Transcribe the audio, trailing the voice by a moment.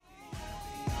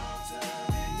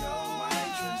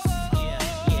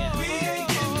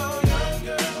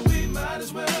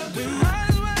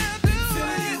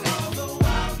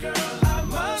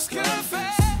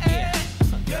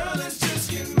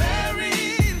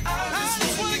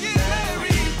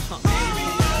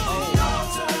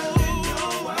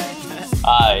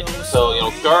Alright, so,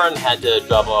 Gurren had to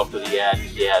drop off because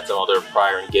he had some other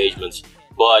prior engagements,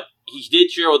 but he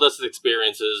did share with us his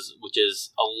experiences, which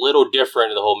is a little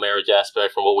different in the whole marriage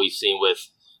aspect from what we've seen with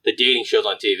the dating shows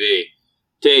on TV.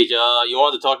 Tage, you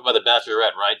wanted to talk about The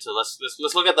Bachelorette, right? So let's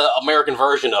look at the American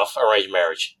version of arranged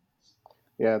marriage.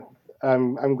 Yeah,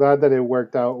 I'm glad that it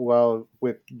worked out well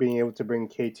with being able to bring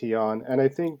KT on, and I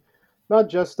think not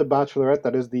just The Bachelorette,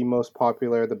 that is the most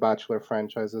popular. The Bachelor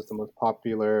franchise is the most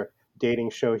popular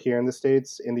dating show here in the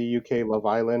States. In the UK, Love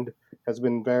Island has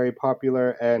been very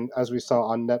popular, and as we saw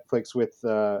on Netflix with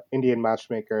Indian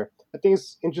Matchmaker, I think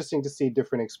it's interesting to see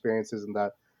different experiences in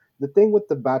that. The thing with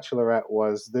The Bachelorette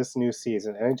was this new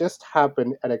season, and it just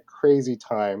happened at a crazy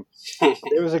time.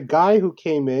 There was a guy who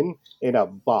came in a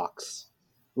box.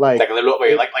 Like a little,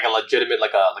 like a legitimate,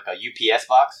 like a UPS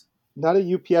box? Not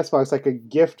a UPS box, like a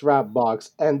gift wrap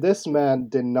box. And this man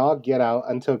did not get out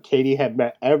until Katie had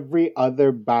met every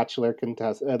other Bachelor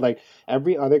contestant, like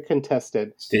every other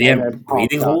contestant. Did he have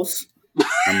breathing holes?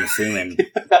 I'm assuming.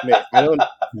 Mate,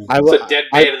 It's a dead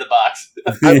man in the box.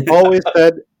 I've always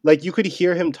said, like, you could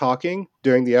hear him talking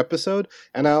during the episode,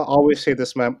 and I'll always say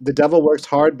this, man: the devil works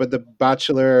hard, but the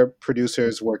Bachelor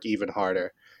producers work even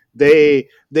harder. They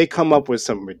come up with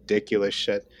some ridiculous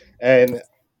shit, and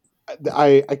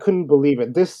I couldn't believe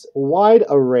it. This wide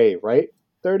array, right?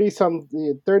 30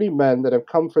 men that have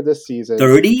come for this season.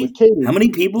 30? How many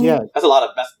people? Yeah, that's a lot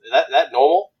of. Is that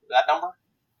normal? That number?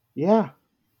 Yeah.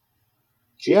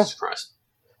 Jesus Christ.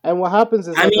 And what happens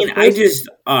is, I mean, I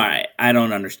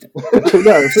don't understand.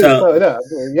 No,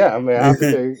 yeah, I mean, I have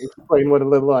to explain what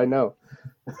little I know.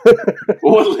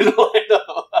 What little I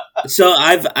know. So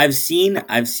I've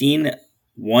seen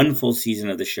one full season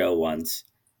of the show once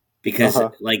because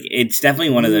like it's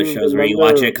definitely one of those shows where you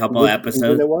watch a couple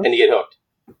episodes and you get hooked.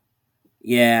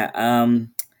 Yeah,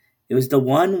 it was the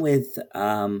one with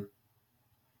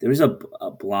there was a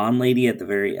blonde lady at the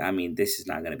very. I mean, this is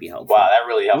not going to be helpful. Wow, that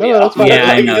really helped me out.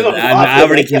 Yeah, I know.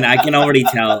 I can already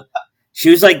tell. She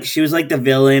was like the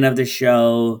villain of the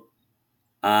show,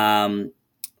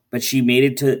 but she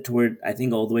made it toward I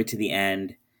think all the way to the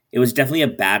end. It was definitely a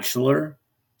Bachelor,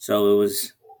 so it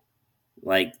was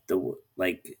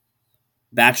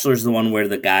Bachelor's the one where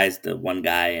the one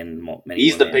guy and many.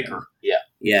 He's the picker.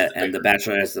 Yeah, and the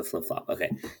Bachelor has the flip flop.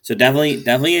 Okay, so definitely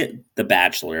the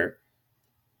Bachelor.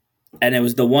 And it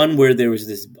was the one where there was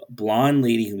this blonde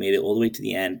lady who made it all the way to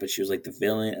the end, but she was like the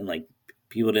villain, and like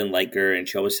people didn't like her, and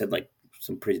she always said like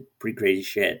some pretty crazy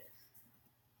shit.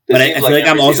 But I feel like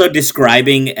I'm also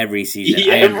describing every season.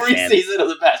 Yeah, every season of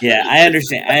The Bachelor. Yeah, I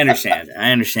understand.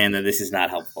 I understand that this is not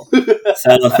helpful.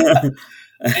 So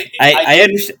I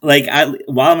understand. Like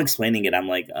while I'm explaining it, I'm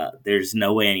like, there's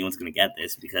no way anyone's gonna get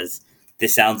this because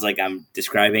this sounds like I'm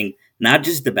describing not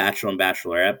just The Bachelor and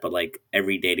Bachelorette, but like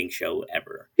every dating show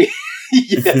ever.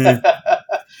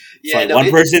 One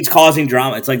person's causing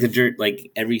drama. It's like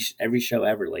every show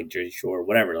ever, like Jersey Shore,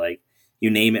 whatever. Like you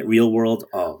name it, Real World.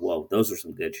 Oh, whoa, those are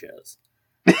some good shows.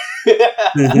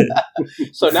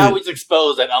 So now we've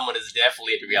exposed that Amun is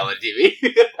definitely into reality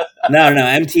TV. No,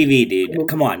 MTV, dude.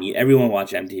 Come on, everyone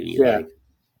watch MTV.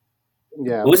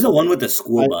 Yeah. What was the one with the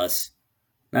school bus?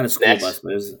 Not a school bus,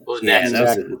 but it was Next.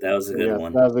 That was a good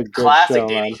one. That was a good classic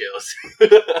dating shows.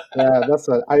 Yeah, that's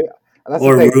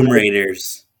or Room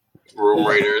Raiders. Room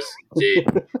Raiders, dude.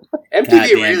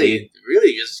 MTV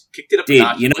really just kicked it up.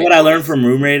 Dude, you know what I learned from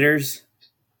Room Raiders?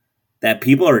 That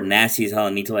people are nasty as hell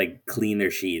and need to like clean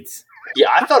their sheets. Yeah,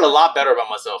 I felt a lot better about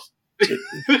myself.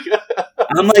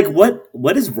 I'm like,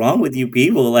 what is wrong with you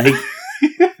people? Like,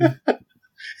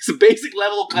 it's a basic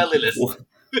level of cleanliness.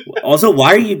 Also,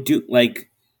 why are you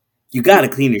you gotta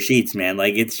clean your sheets, man.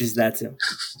 Like, it's just that simple.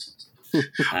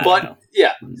 But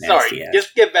yeah, sorry.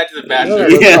 Just get back to The Bachelor.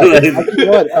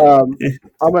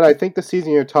 I think the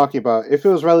season you're talking about, if it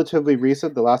was relatively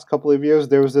recent, the last couple of years,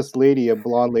 there was this lady, a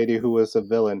blonde lady, who was a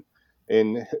villain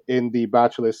in the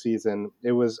Bachelor season.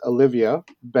 It was Olivia,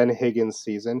 Ben Higgins'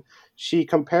 season. She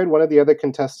compared one of the other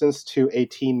contestants to a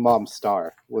Teen Mom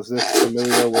star. Was this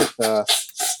familiar with?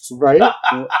 Right?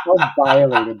 So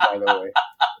violated, by the way.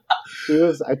 She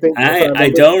was, I think. I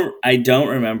don't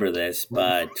remember this,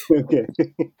 but okay.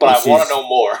 But I want to know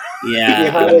more.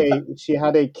 Yeah, she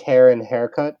had a Karen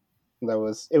haircut.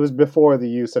 It was before the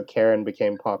use of Karen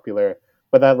became popular.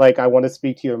 But that I want to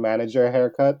speak to your manager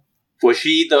haircut. Was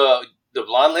she the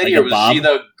blonde lady, or was she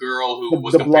the girl who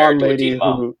was compared to a Teen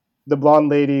Mom? The blonde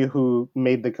lady who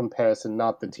made the comparison,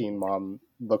 not the Teen Mom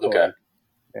look. Okay.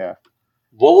 Yeah.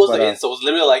 What was the insult? Was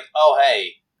literally like, "Oh,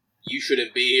 hey, you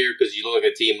shouldn't be here because you look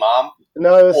like a Teen Mom."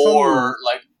 No, it was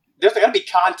there's got to be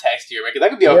context here, man. 'Cause that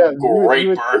could be a great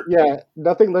burn. Yeah,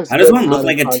 nothing looks. How does good one look out of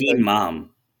like a context. teen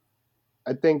mom?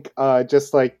 I think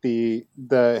just like the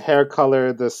hair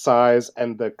color, the size,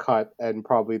 and the cut, and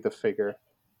probably the figure.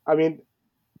 I mean,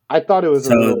 I thought it was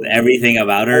So everything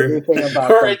about her. everything about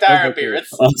Her them entire physically.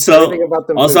 appearance. Also, Everything about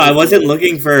them I physically. wasn't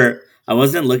looking for. I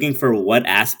wasn't looking for what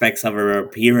aspects of her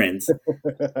appearance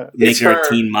make It's her a her-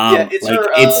 teen mom. yeah, it's like her,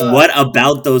 it's what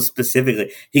about those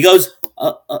specifically? He goes.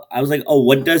 I was like, oh,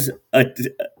 what does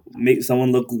make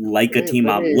someone look like a teen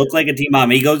mom? Look like a teen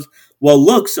mom? And he goes, well,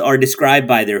 looks are described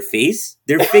by their face,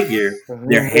 their figure,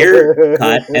 their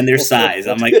haircut, and their size.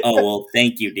 I'm like, oh well,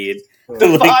 thank you, dude.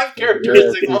 The 5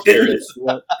 characteristics of appearance.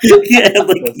 Yeah, like That's a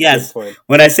good yes. point.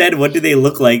 When I said what do they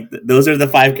look like, those are the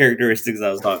 5 characteristics I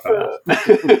was talking about.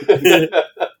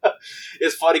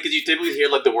 It's funny because you typically hear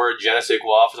like the word je ne sais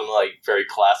quoi for something like very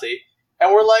classy,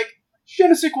 and we're like je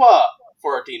ne sais quoi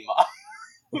for a teen mom.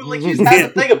 We're like she just has a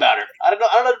thing about her. I don't know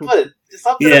how to put it. Just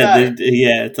something Yeah, about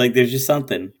yeah. It's like there's just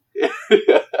something.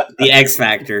 it. The X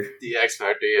Factor. The X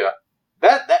Factor, yeah.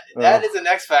 That is an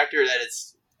X Factor that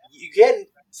it's you can't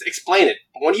explain it.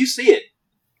 But when you see it,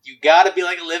 you gotta be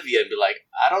like Olivia and be like,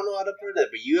 I don't know how to put it,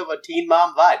 but you have a teen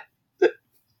mom vibe.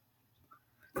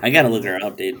 I gotta look her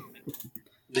up, dude.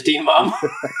 The teen mom.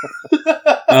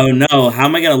 Oh no, how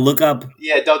am I gonna look up?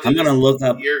 Yeah, don't do I'm this. gonna look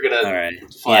up. You're gonna All right.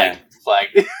 flag.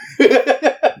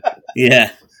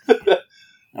 Yeah.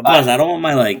 Plus, I don't want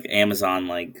my like Amazon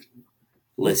like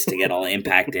list to get all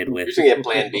impacted with. You're gonna get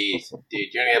Plan B,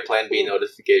 dude. You're gonna get Plan B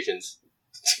notifications.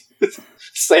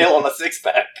 Sale on a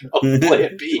 6-pack of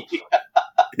Plan B.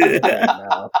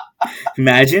 No.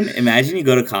 Imagine you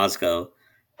go to Costco.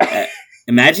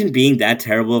 Imagine being that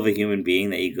terrible of a human being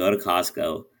that you go to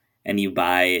Costco and you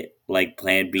buy like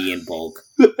Plan B in bulk.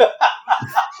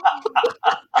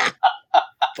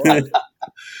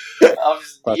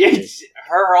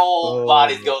 Her whole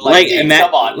body's going like, dude,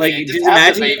 come on, like man, just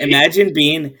have the baby.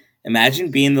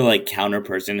 imagine being the like counter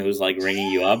person who's like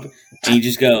ringing you up and you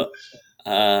just go,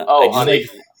 honey,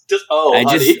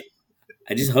 honey.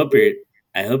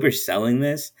 I hope you're selling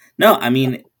this. No, I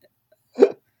mean,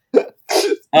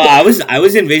 I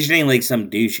was envisioning like some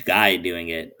douche guy doing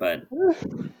it, but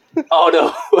oh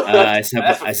no, I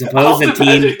suppose the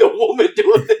teen, the woman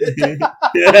doing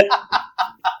it.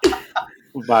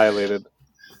 Violated.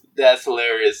 That's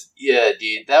hilarious. Yeah,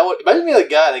 dude. That would imagine being a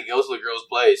guy that goes to the girl's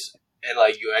place and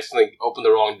like you accidentally open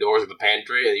the wrong doors of the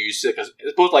pantry and you see because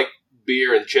it's both like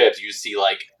beer and chips. You see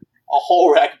like a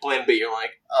whole rack of Plan B. You're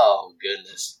like, oh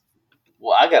goodness.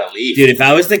 Well, I gotta leave, dude. If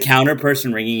I was the counter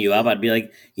person ringing you up, I'd be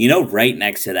like, right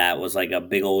next to that was like a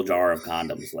big old jar of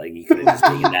condoms. Like you could have just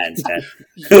taken that instead.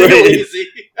 Real easy.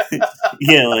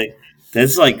 Yeah, like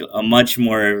that's like a much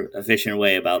more efficient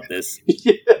way about this.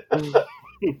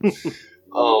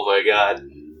 Oh my god.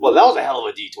 Well, that was a hell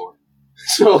of a detour.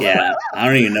 So yeah, I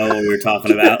don't even know what we were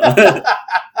talking about.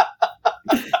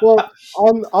 Well,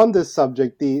 on this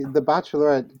subject, the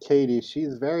Bachelorette Katie,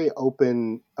 she's very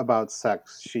open about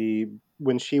sex.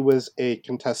 When she was a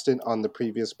contestant on the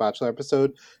previous Bachelor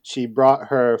episode, she brought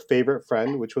her favorite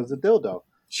friend, which was a dildo.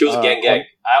 She was a gang.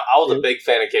 I was a big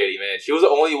fan of Katie, man. She was the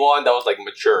only one that was like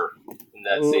mature in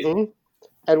that season.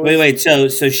 And wait. So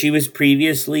she was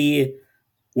previously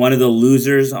one of the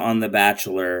losers on The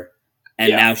Bachelor,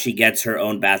 and now she gets her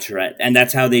own Bachelorette, and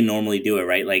that's how they normally do it,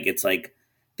 right? Like it's like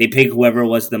they pick whoever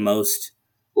was the most,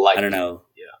 I don't know,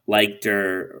 liked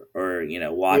or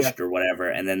watched or whatever,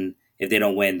 and then if they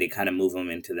don't win, they kind of move them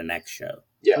into the next show.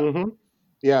 Yeah,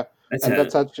 yeah.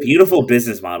 That's a beautiful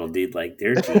business model, dude. Like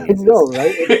they're geniuses. No,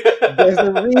 right? There's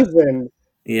a reason.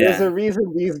 Yeah. There's a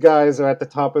reason these guys are at the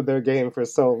top of their game for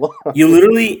so long. You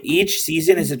literally each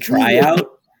season is a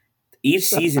tryout. Each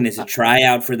season is a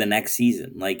tryout for the next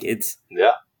season. Like it's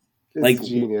like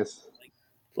genius.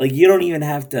 Like you don't even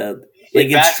have to. Like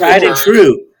it's tried and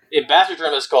true. In Bachelor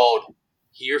term, it's called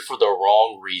 "Here for the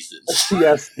Wrong Reasons."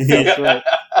 Yes, that's right.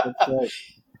 That's right.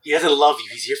 He doesn't love you.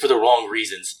 He's here for the wrong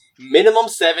reasons. Minimum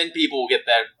 7 people will get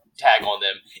that tag on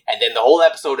them, and then the whole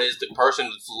episode is the person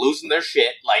that's losing their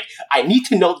shit. Like, I need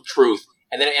to know the truth,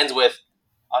 and then it ends with,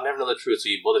 "I'll never know the truth, so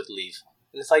you both have to leave."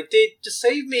 And it's like, dude, just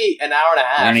save me an hour and a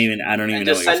half. I don't even know what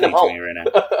you're saying to me right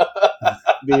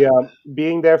now.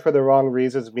 Being there for the wrong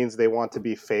reasons means they want to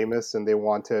be famous and they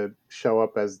want to show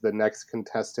up as the next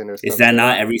contestant or something. Is that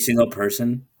not every single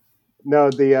person?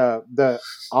 No,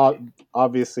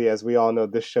 obviously, as we all know,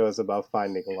 this show is about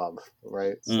finding love,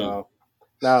 right? So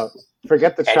now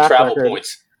forget the track record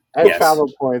points. And travel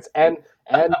points and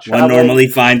one normally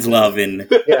finds love in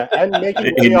and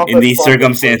making money in these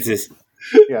circumstances.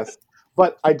 Yes.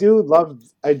 But I do love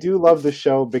the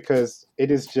show because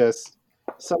it is just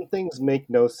some things make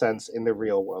no sense in the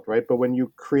real world, right? But when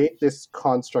you create this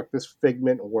construct, this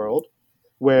figment world,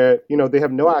 where they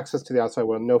have no access to the outside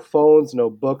world, no phones, no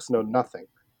books, no nothing,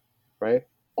 right?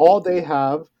 All they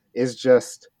have is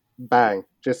just bang,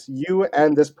 just you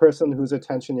and this person whose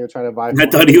attention you're trying to vie I for.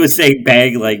 thought he was saying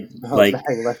bang like Bang,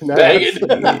 like Bang it.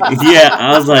 yeah.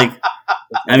 I was like,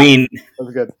 I mean,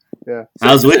 that's good. Yeah,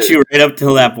 I was with you right up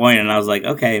till that point, and I was like,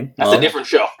 okay, That's well, a different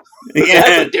show. yeah.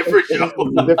 That's a different show.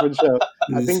 it's a different show.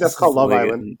 I think that's called Love Like,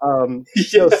 Island.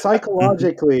 So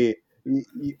psychologically,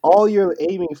 all you're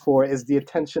aiming for is the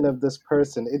attention of this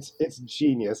person. It's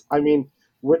genius. I mean,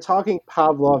 we're talking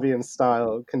Pavlovian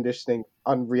style conditioning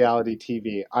on reality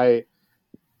TV. I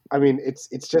mean, it's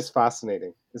just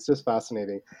fascinating. It's just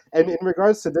fascinating. And in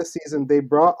regards to this season, they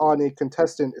brought on a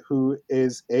contestant who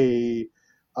is a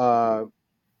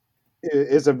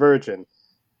virgin,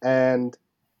 and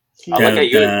he. I like how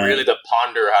you The- really to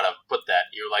ponder how to put that.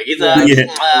 You're like, he's Yeah.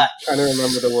 Yeah. Trying to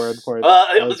remember the word for it.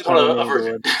 let's call it a trying to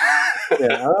virgin.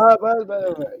 remember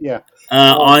the word. Yeah.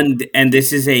 and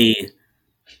this is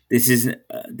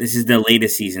the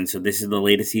latest season. So this is the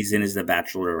latest season is the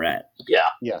Bachelorette. Yeah.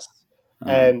 Yes. Um,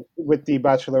 And with the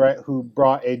Bachelorette who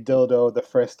brought a dildo the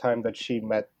first time that she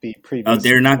met the previous.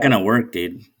 they're not gonna work,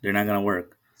 dude. They're not gonna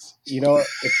work.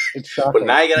 It's shocking. But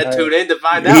now you gotta tune in to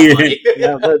find Yeah. out, buddy.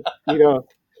 Yeah, but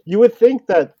you would think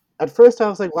that at first I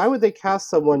was like, why would they cast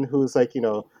someone who's like,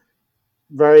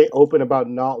 very open about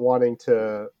not wanting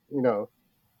to,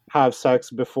 have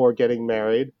sex before getting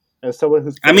married, and someone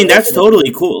who's. I mean, that's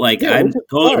totally cool. Like, Yeah, I which is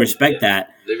totally fun. respect that.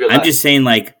 Live your I'm life. just saying,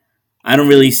 like, I don't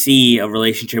really see a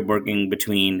relationship working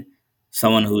between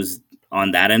someone who's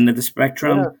on that end of the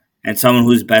spectrum Yeah. and someone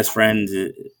who's best friends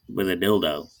with a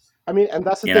dildo. I mean, and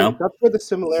that's the You thing. know? That's where the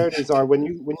similarities are when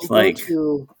you It's go like-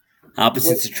 to.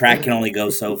 Opposites attract can only go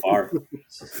so far.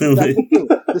 That's the thing.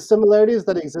 The similarities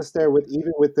that exist there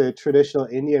even with the traditional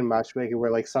Indian matchmaking, where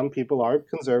like some people are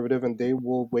conservative and they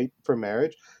will wait for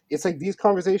marriage. It's like these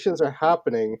conversations are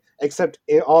happening, except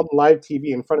on live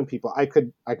TV in front of people. I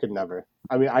could never.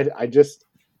 I mean, I just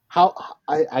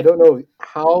I don't know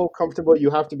how comfortable you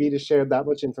have to be to share that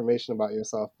much information about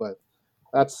yourself, but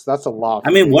that's a lot.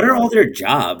 I mean, what are all their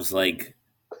jobs? Like,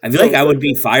 I feel like I would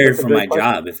be fired That's a from great my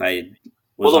question. job if I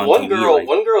was Well, the on one TV. girl like-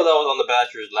 that was on The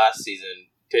Bachelor's last season,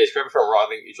 okay, correct me if I'm wrong, I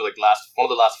think it's like one of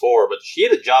the last four, but she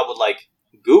had a job with like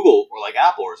Google or like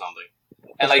Apple or something. And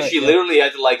That's like right, she yeah. literally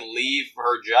had to like leave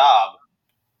her job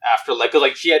after like, cause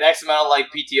like she had X amount of like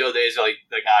PTO days, or like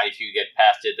if you get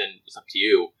past it, then it's up to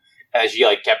you. And she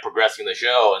like kept progressing the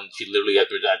show, and she literally at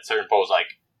that certain point was like,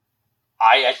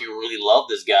 I actually really love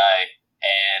this guy,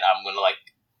 and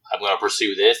I'm gonna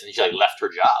pursue this, and she like left her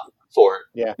job for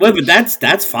it. Wait, but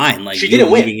that's fine. Like, She you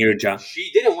didn't win. leaving your job. She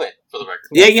didn't win, for the record.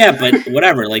 Yeah, but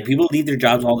whatever. Like, people leave their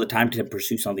jobs all the time to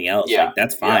pursue something else. Yeah, Like,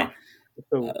 that's fine.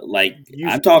 So Like, You-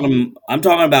 I'm talking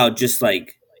about just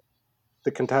like,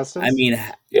 the contestants. I mean,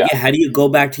 Yeah. yeah. How do you go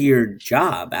back to your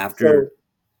job after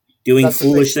doing that's the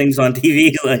foolish things on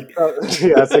TV? Like,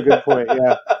 yeah, that's a good point.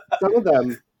 Yeah,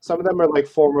 some of them are like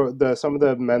some of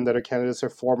the men that are candidates are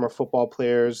former football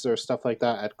players or stuff like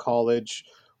that at college,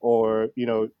 or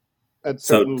at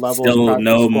so certain levels. still practice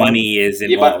no squad. money is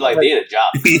Yeah, but involved. like they had a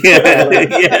job.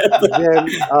 yeah, yeah. Gym,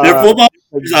 They're football.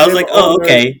 like I was gym like, oh, owners,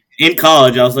 okay. In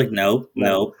college, I was like, no.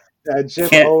 gym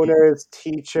Can't- owners,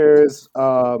 teachers.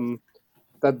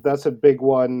 That's a big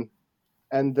one.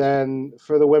 And then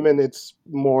for the women, it's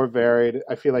more varied.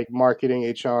 I feel like marketing,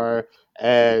 HR,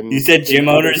 and You said gym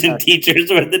owners and teachers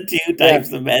were the two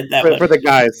types of men that for the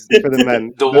guys, for the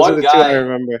men. The Those one are the two guy- I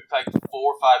remember. Like 4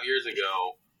 or 5 years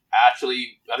ago,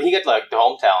 actually, I think he got like the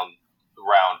hometown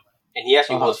round, and he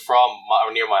actually Uh-huh. was from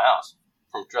near my house,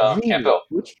 from Really? Campbell.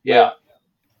 Which- Yeah,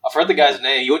 I forgot the guy's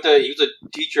name. He was a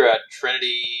teacher at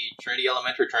Trinity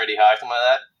Elementary, Trinity High, something like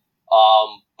that.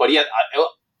 But yeah,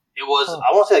 it was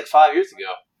I want to say like 5 years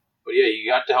ago. But yeah, he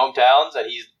got to hometowns, and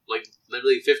he's like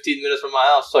literally 15 minutes from my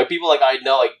house. So like people like I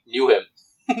know like knew him.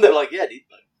 They're like, yeah, dude.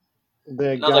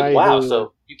 The And I was guy like, wow. who-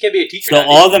 So you can't be a teacher. So now,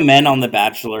 all the men on The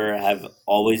Bachelor have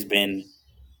always been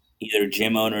either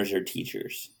gym owners or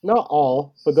teachers. not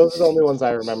all, but those are the only ones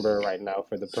I remember right now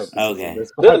for the purpose. Okay. Of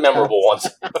this they're the podcast. memorable ones.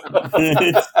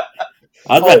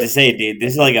 I was about to say, dude,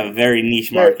 this is like a very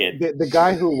niche market. The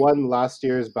guy who won last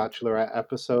year's Bachelorette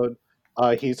episode,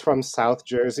 he's from South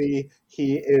Jersey.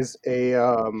 He is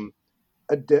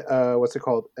what's it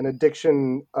called? An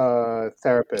addiction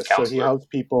therapist. So he Counselor. helps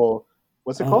people.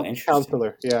 What's it Oh, called? interesting.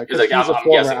 Counselor. Yeah, He's 'cause like, he's a I'm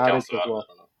former guessing addict counselor. as I well.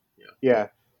 don't know. Yeah,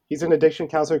 he's an addiction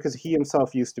counselor because he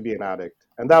himself used to be an addict,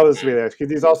 and that was really because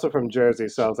he's also from Jersey.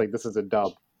 So I was like, this is a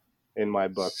dub in my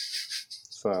book.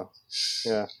 So,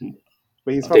 yeah.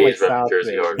 but he's from Days like repping South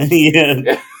Jersey Jersey. hard.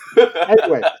 Yeah.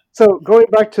 Anyway, so going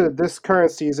back to this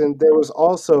current season, there was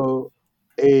also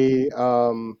a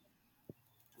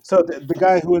so the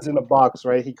guy who was in a box,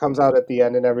 right? He comes out at the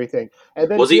end and everything, and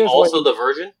then Was he here's when also the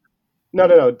virgin?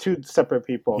 no, two separate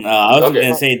people. No, I was Okay.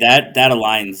 gonna say that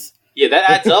aligns. Yeah, that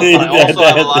adds up. But I also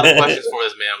have a lot of questions for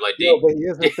this man. I'm like, No, but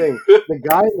here's the thing: the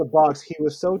guy in the box, he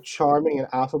was so charming and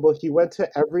affable. He went to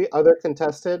every other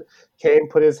contestant, came,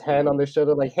 put his hand on their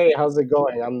shoulder, like, "Hey, how's it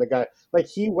going? I'm the guy." Like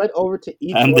he went over to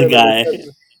each I'm one the of them. guy. And said,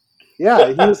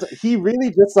 yeah, he really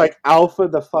just like alpha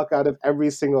the fuck out of every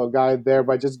single guy there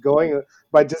by just doing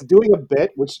a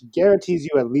bit, which guarantees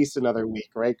you at least another week,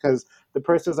 right? Because the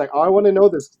person's like, oh, I want to know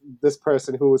this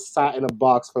person who was sat in a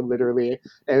box for literally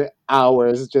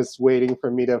hours just waiting for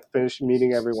me to finish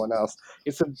meeting everyone else.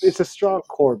 It's a strong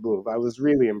core move. I was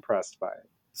really impressed by it.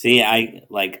 See,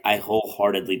 I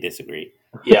wholeheartedly disagree.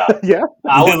 yeah, Yeah,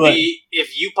 I would be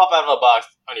if you pop out of a box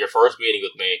on your first meeting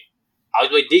with me. I would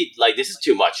be like, "Dude, like this is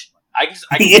too much. I can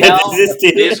Yeah, tell this is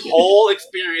too this much. whole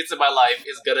experience in my life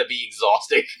is gonna be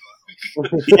exhausting."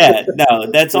 Yeah,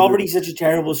 no, that's already such a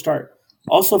terrible start.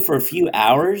 Also, for a few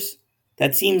hours,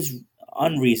 that seems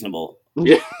unreasonable.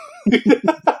 Yeah.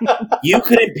 You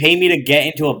couldn't pay me to get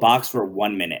into a box for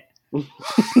 1 minute.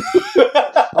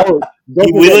 Oh, You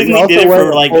willingly did it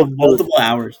for like multiple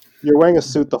hours. You're wearing a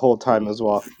suit the whole time as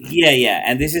well. Yeah,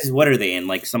 and this is what are they in?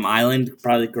 Like some island,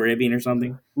 probably Caribbean or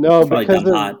something. No, It's probably because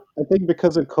dumb of hot. I think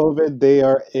because of COVID, they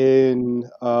are in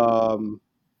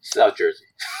South Jersey.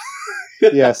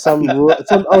 yeah it's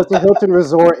a Hilton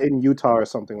Resort in Utah or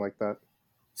something like that.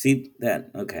 See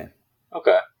that? Okay,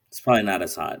 Okay, it's probably not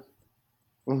as hot.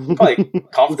 probably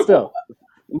comfortable. Still,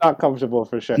 not comfortable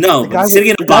for sure. No, The guy but sitting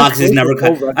in the a guy's box is face never. was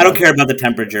so red, I don't man. care about the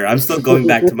temperature. I'm still going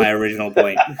back to my original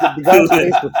point. The guy's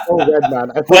face was so red, man.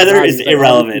 I felt Weather bad. is He's like,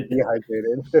 irrelevant.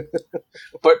 Dehydrated.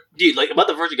 But dude, like about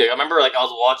the Virgin gig, I remember like I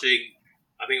was watching,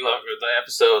 I think the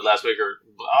episode last week, or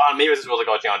maybe this was like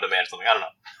watching on demand or something. I don't know.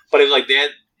 But it was like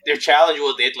their challenge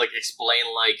was they had to like explain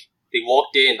like they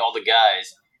walked in all the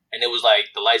guys and it was like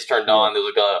the lights turned on. There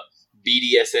was like a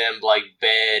BDSM like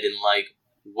bed and like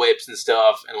whips and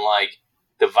stuff, and like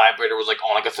the vibrator was like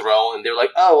on like a throne, and they were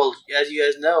like, oh well, as you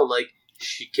guys know, like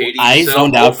Katie's I so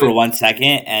zoned out for open. 1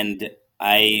 second, and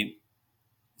I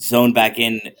zoned back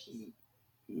in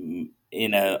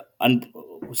a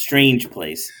strange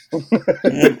place. Which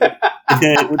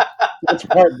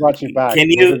part brought you back? Can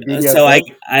Was you? it BDSM? So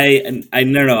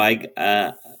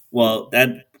well,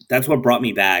 that's what brought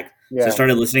me back. Yeah. So I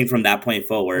started listening from that point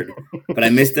forward, but I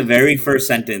missed the very first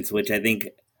sentence, which I think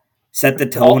set the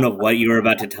tone of what you were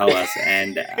about to tell us.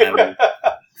 And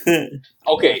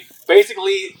Okay,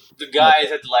 basically, the guys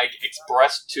had to like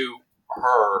express to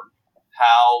her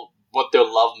what their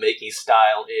lovemaking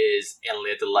style is, and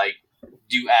they had to like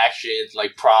do actions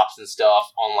like props and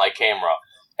stuff on like camera,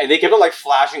 and they kept on like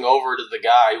flashing over to the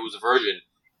guy who was a virgin.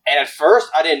 And at first,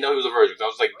 I didn't know he was a virgin because I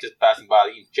was like just passing by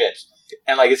eating chips,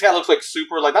 and like this guy looks like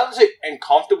super like not to say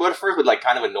uncomfortable at first, but like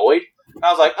kind of annoyed. And I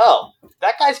was like, oh,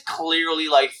 that guy's clearly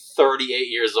like 38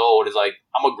 years old. He's like,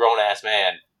 I'm a grown ass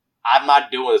man. I'm not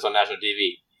doing this on national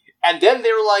TV. And then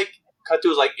they were like, cut to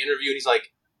his like interview, and he's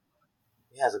like,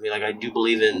 yes, I mean, like I do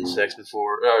believe in sex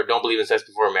before, or don't believe in sex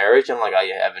before marriage. I'm like, I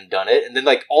haven't done it. And then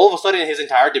like all of a sudden, his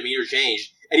entire demeanor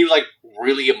changed, and he was like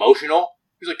really emotional.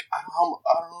 He was like, I don't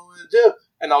know what to do.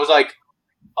 And I was like,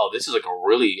 oh, this is like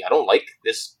I don't like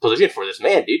this position for this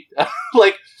man, dude.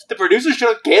 Like, the producers should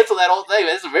have canceled that whole thing,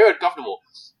 man. This is very uncomfortable.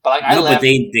 But like, but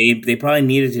they probably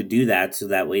needed to do that so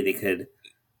that way they could,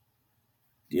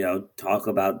 talk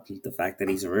about the fact that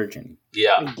he's a virgin.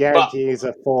 Yeah. It guarantees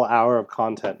a full hour of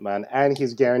content, man, and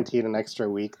he's guaranteed an extra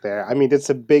week there. I mean, it's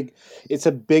a big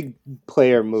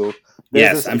player move.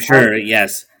 Yes, I'm sure.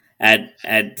 Yes.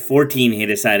 At 14, he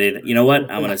decided, you know what?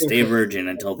 I'm going to stay virgin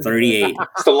until 38.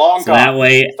 It's the long So that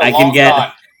way I can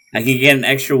get an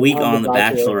extra week on The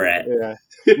Bachelorette. Yeah.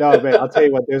 No, man, I'll tell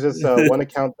you what. There's this one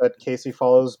account that Casey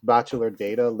follows, Bachelor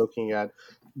Data,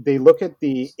 they look at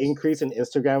the increase in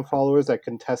Instagram followers that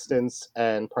contestants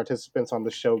and participants on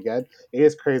the show get. It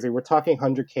is crazy. We're talking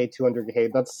 100K, 200K.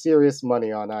 That's serious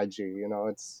money on IG.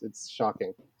 It's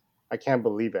shocking. I can't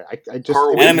believe it. I just.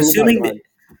 And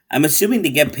I'm assuming they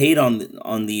get paid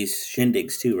on these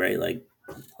shindigs too, right? Like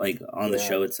on the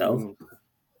show itself.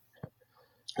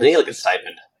 I think like a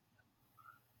stipend.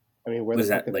 I mean, where was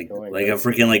the that fuck is like it going? like a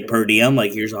freaking like per diem?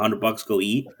 Like here's $100, go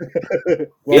eat.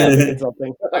 Well,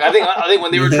 something. Like, I think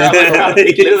when they were traveling around, they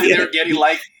were getting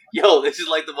like, yo, this is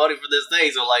like the money for this thing.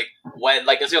 So like when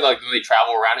when they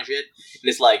travel around and shit, and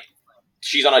it's like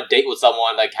she's on a date with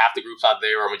someone, like half the group's not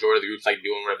there or a majority of the group's like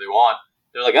doing whatever they want.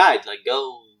 They're like, guys, like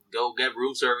go Go get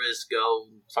room service. Go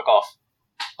fuck off.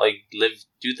 Like,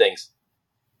 do things.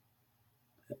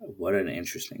 What an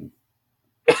interesting.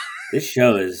 This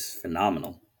show is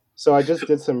phenomenal. So I just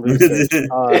did some research.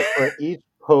 For each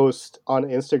post on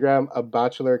Instagram, a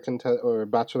bachelor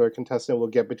contestant will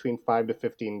get between $5 to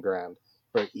 $15,000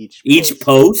 for each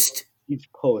post. Each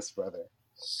post, brother.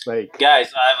 Like,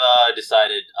 guys, I've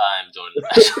decided I'm joining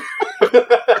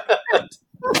the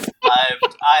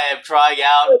I am trying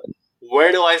out.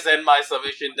 Where do I send my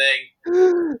submission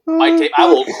thing? I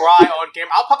will cry on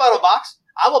camera. I'll pop out a box.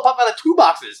 I will pop out of 2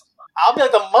 boxes. I'll be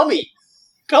like the mummy.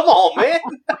 Come on, man.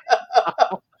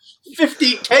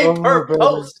 $15K per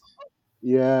post.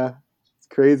 Yeah. It's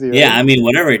crazy, right? Yeah, I mean,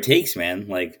 whatever it takes, man.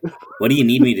 Like, what do you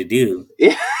need me to do?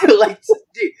 Yeah, like,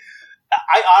 dude,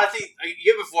 I honestly,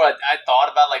 even before I thought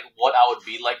about, like, what I would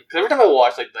be like. Because every time I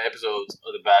watch, like, the episodes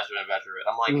of The Bachelor and Bachelorette,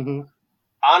 I'm like,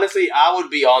 honestly, I would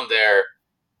be on there,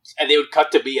 and they would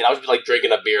cut to me, and I would be, like,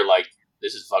 drinking a beer, like,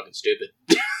 this is fucking stupid.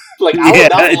 Like, I would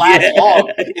not last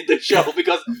long in the show,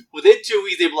 because within 2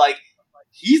 weeks, they'd be like,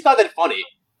 he's not that funny.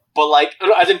 But, like,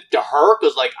 as in to her,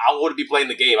 because, like, I wouldn't be playing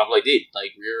the game. I'm like, dude,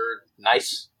 like, you're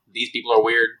nice. These people are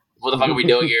weird. What the fuck are we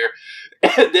doing here?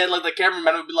 And then, like, the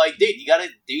cameraman would be like, dude, you gotta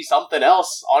do something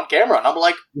else on camera. And I'm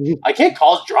like, I can't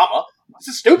cause drama. This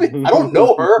is stupid. I don't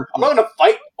know her. I'm not gonna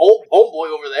fight old homeboy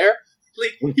over there.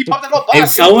 Like, he popped out of a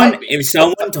box. If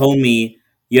someone told me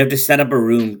you have to set up a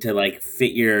room to, like,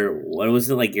 fit your, what was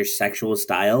it, like, your sexual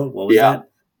style? What was that?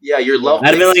 Yeah, your love.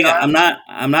 I'd be like,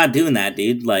 I'm not doing that,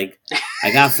 dude. Like,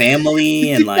 I got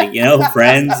family and, like, you know,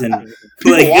 friends and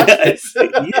like.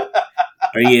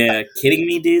 Are you kidding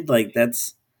me, dude? Like, I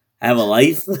have a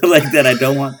life like that. I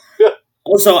don't want.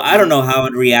 Also, I don't know how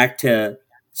I'd react to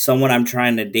someone I'm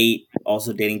trying to date,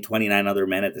 also dating 29 other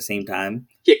men at the same time.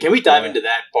 Yeah, can we dive into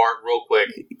that part real quick?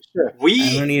 Sure.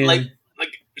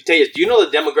 Tayus, do you know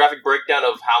the demographic breakdown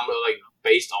of how, like,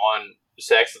 based on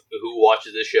sex, who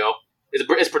watches this show?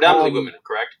 It's predominantly women,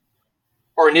 correct?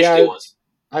 Or initially was.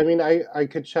 I mean, I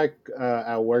could check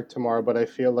at work tomorrow, but I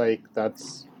feel like that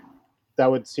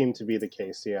would seem to be the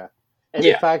case, yeah. And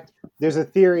in fact, there's a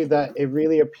theory that it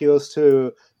really appeals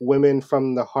to women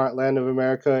from the heartland of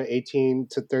America, 18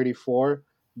 to 34,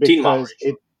 because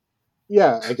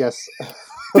I guess.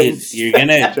 Dude, you're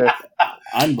gonna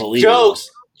unbelievable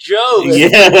jokes.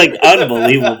 Yeah, like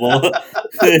unbelievable.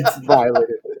 It's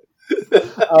violated.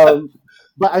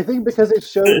 But I think because it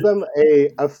shows them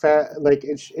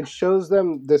it shows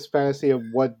them this fantasy of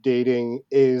what dating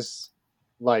is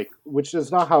like, which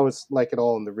is not how it's like at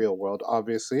all in the real world,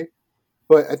 obviously.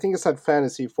 But I think it's that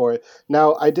fantasy for it.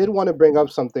 Now, I did want to bring up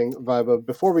something, Viva,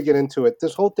 before we get into it.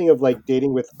 This whole thing of, like,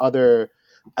 dating with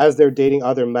as they're dating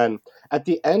other men. At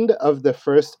the end of the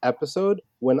first episode,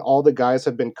 when all the guys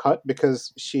have been cut,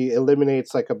 because she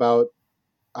eliminates, like, about,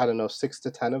 I don't know, 6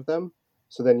 to 10 of them.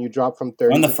 So then you drop from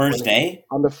 30 on the to first 20. day?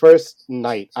 On the first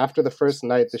night. After the first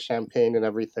night, the champagne and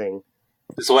everything.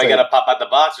 This is why I gotta pop out the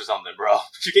box or something, bro.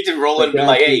 You can just roll in and be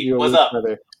like, hey, what's up?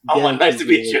 I'm nice to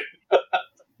meet you.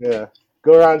 Yeah.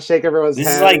 Go around, shake everyone's hand.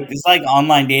 This is like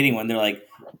online dating when they're like,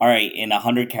 all right, in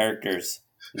 100 characters,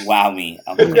 wow me.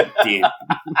 I'm like, dude.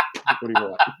 What do you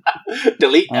want?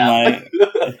 Delete now.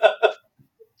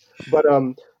 But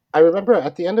I remember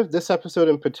at the end of this episode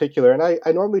in particular, and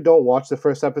I normally don't watch the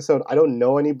first episode. I don't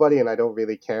know anybody, and I don't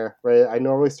really care, right? I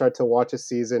normally start to watch a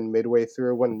season midway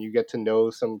through when you get to know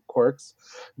some quirks.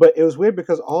 But it was weird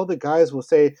because all the guys will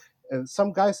say, and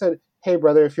some guy said, hey,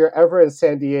 brother, if you're ever in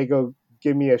San Diego,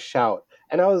 give me a shout.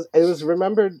 And I was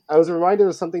reminded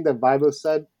of something that Vibo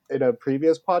said in a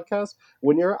previous podcast.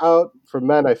 When you're out, for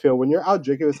men, I feel, when you're out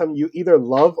drinking with someone, you either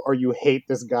love or you hate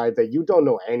this guy that you don't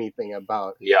know anything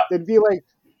about. Yeah. They'd be like,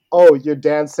 oh, you're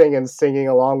dancing and singing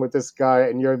along with this guy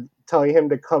and you're telling him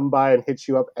to come by and hit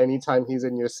you up anytime he's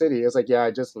in your city. It's like, yeah,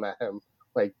 I just met him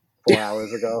like 4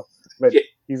 hours ago, but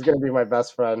he's going to be my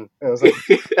best friend. And I was like,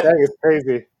 dang, it's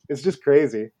crazy. It's just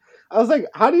crazy. I was like,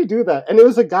 how do you do that? And it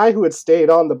was a guy who had stayed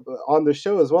on the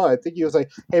show as well. I think he was like,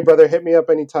 hey, brother, hit me up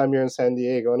anytime you're in San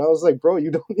Diego. And I was like, bro, you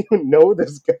don't even know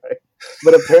this guy.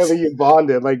 But apparently you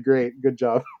bonded. Like, great. Good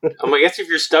job. I guess if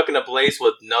you're stuck in a place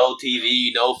with no TV,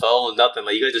 no phone, nothing,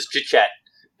 like, you gotta just chit-chat.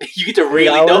 You get to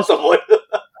really know someone.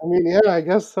 I mean, yeah, I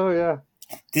guess so, yeah.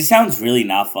 This sounds really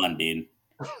not fun, dude.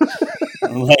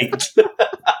 Like,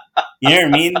 you know what I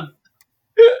mean?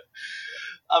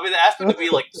 I mean, ask them to be,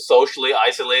 like, socially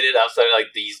isolated outside of, like,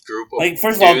 these group of like,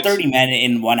 first of all, 30 men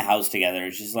in one house together.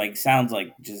 It's just, like, sounds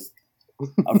like just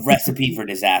a recipe for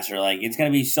disaster. Like, it's going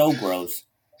to be so gross.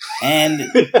 And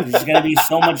there's going to be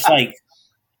so much,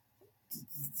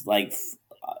 like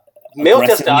male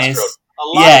testosterone.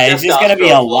 lot Yeah, of it's just gonna be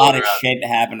a testosterone lot floating of around. shit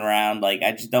happen around. Like,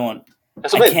 I just don't.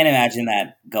 That's I what I mean. can't imagine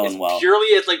that It's going well. purely,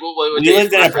 it's like what We Dave's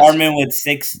lived in an reference. apartment with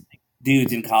 6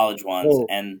 dudes in college once, Oh.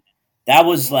 and that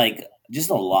was like just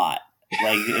a lot.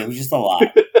 Like, it was just a lot.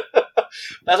 That's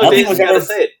what Nothing Dave's was got to ever-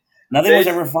 say. Nothing was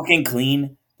Dave- ever fucking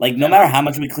clean. Like, no matter how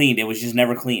much we cleaned, it was just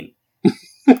never clean.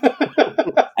 I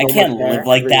So can't much hair live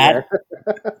like that.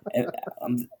 everywhere.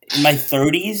 I'm in my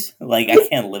 30s. Like, I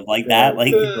can't live like that.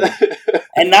 Like, but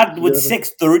and not with Yeah.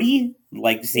 630.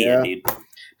 Like, see Yeah. it,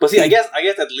 dude. see, I guess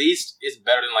at least it's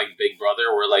better than like Big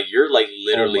Brother, where like you're like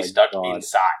literally Oh my stuck God.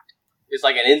 inside. It's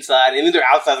like an inside, even though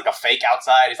outside like a fake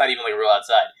outside. It's not even like a real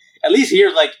outside. At least here,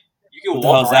 like you can What the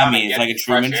hell walk does that around mean? and It's get like a fresh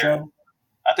Truman air. Show?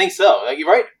 I think so. Like you're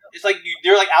right. It's like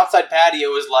their like outside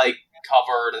patio is like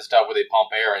covered and stuff where they pump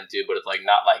air into, but it's like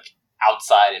not like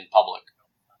outside in public,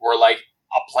 where like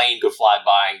a plane could fly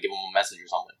by and give them a message or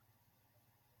something.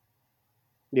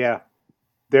 Yeah,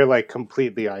 they're like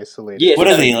completely isolated. Yeah, What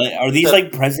are they? Like, are these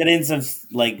like presidents of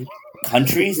like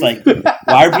countries? Like,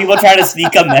 why are people trying to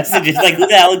sneak up messages? Like, who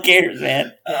the hell cares,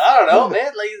 man? I don't know, man.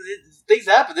 Like things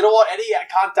happen. They don't want any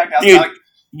contact outside. Dude. Like,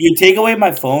 You take away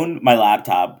my phone, my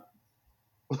laptop,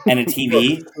 and a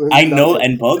TV. I know,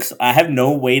 and books. I have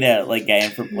no way to like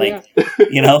get like,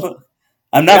 you know.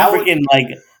 I'm not That would- freaking like.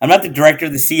 I'm not the director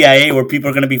of the CIA where people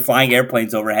are going to be flying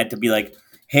airplanes overhead to be like,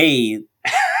 "Hey,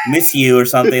 miss you" or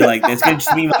something like. It's going to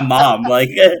just be my mom. Like,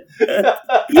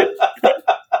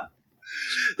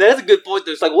 That's a good point.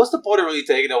 There's like, what's the point of really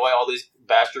taking away all these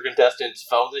Bachelor contestants'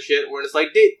 phones and shit? Where it's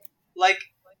like, dude, like,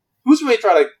 who's really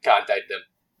trying to contact them?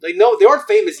 Like, no, they aren't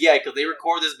famous yet because they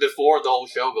record this before the whole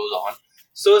show goes on.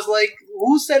 So it's like,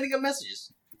 who's sending them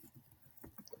messages?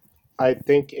 I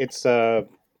think it's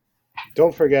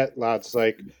don't forget, lads,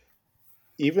 like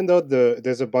even though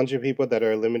there's a bunch of people that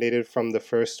are eliminated from the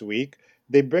first week,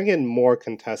 they bring in more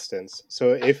contestants.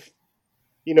 So if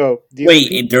you know these wait,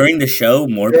 people, during the show,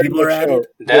 more during people the are show, added.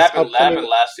 That this happened upcoming-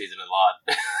 last season a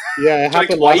lot. Yeah, it Like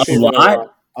happened twice. last A season.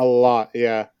 lot? A lot,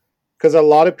 yeah. Because a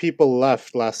lot of people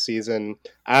left last season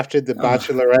after the Ugh.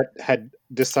 Bachelorette had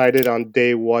decided on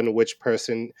day one which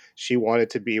person she wanted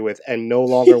to be with and no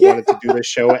longer wanted to do the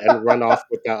show and run off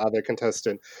with that other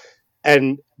contestant.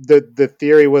 And the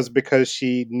theory was because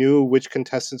she knew which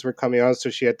contestants were coming on,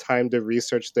 so she had time to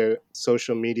research their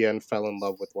social media and fell in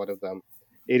love with one of them.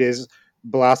 It is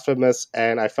blasphemous,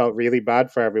 and I felt really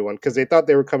bad for everyone because they thought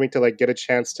they were coming to like get a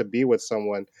chance to be with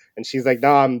someone, and she's like,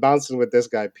 "No, I'm bouncing with this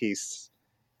guy. Peace."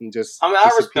 And just I mean, I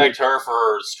disappeared. respect her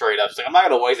for straight up saying, I'm not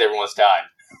going to waste everyone's time.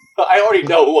 I already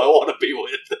know who I want to be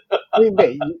with. I mean,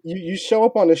 mate, you show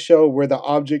up on a show where the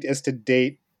object is to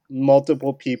date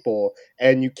multiple people,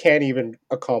 and you can't even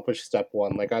accomplish step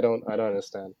one. Like, I don't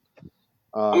understand.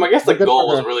 I mean, I guess the but good goal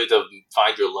for is her. really to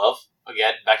find your love.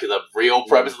 Again, back to the real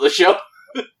premise of the show.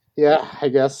 Yeah, I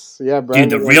guess. Yeah, Dude,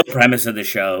 Brandon, the real premise of the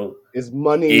show is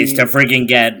money. is to freaking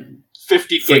get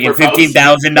 50K freaking per post.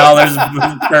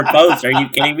 $15,000 per post. Are you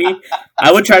kidding me?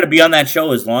 I would try to be on that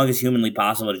show as long as humanly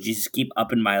possible to just keep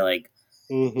upping my like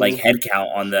head count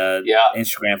on the Yeah.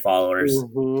 Instagram followers.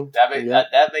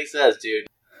 That makes sense, dude.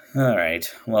 All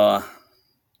right. Well,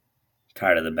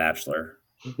 tired of The Bachelor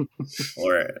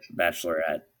or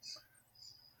Bachelorette.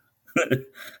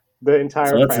 the entire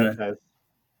So what's franchise.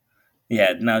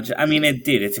 Yeah, no, I mean,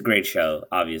 dude, it's a great show.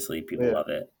 Obviously, people Yeah. love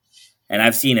it, and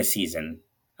I've seen a season.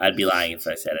 I'd be lying if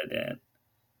I said I didn't.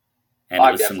 And I've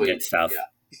it was some definitely- good stuff.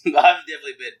 yeah. I've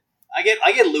definitely been.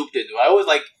 I get looped into it. I always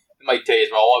like in my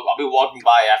days where I'll be walking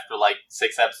by after like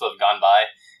 6 episodes have gone by,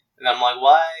 and I'm like,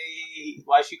 why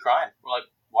is she crying? We're like,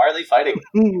 why are they fighting?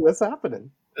 What's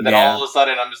happening? And then Yeah. all of a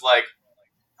sudden, I'm just like,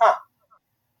 huh,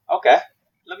 okay,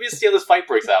 let me just see how this fight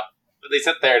breaks out. But they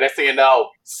sit there. Next thing you know,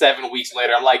 7 weeks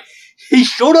later, I'm like, he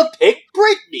should have picked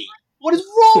Brittany. What is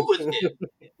wrong with him?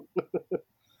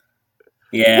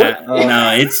 Yeah, What-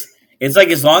 no, it's like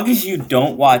as long as you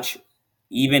don't watch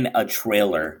even a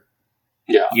trailer,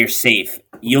 Yeah, you're safe.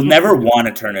 You'll never want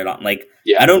to turn it on. Like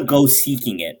yeah, I don't go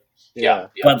seeking it, yeah.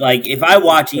 but like if I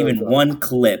watch Sure, even bro. one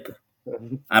clip,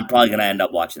 I'm probably gonna end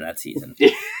up watching that season.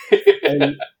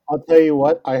 And I'll tell you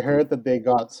what, I heard that they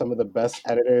got some of the best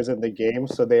editors in the game,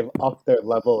 so they've upped their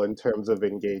level in terms of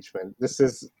engagement. This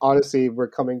is honestly, we're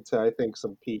coming to, I think,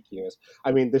 some peak years.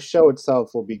 I mean, the show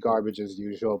itself will be garbage as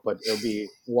usual, but it'll be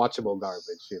watchable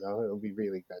garbage. You know, it'll be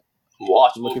really good.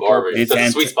 Watchable Looking garbage. forward It's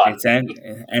a sweet spot. It's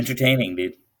entertaining,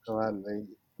 dude. Come on,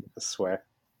 I swear.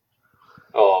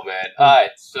 Oh man! All right,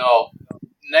 so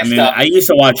next I mean, up, I used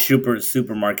to watch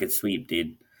Supermarket Sweep,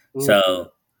 dude.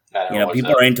 So I don't you know, watch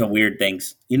people that. are into weird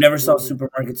things. You never saw Mhm.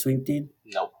 Supermarket Sweep, dude?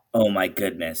 Nope. Oh my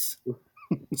goodness!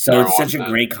 So Never it's such watched a that.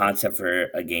 great concept for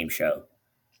a game show.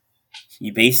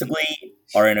 You basically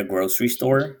are in a grocery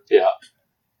store, Yeah.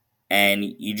 and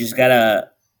you just gotta.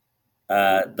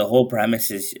 The whole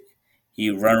premise is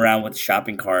you run around with a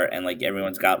shopping cart, and like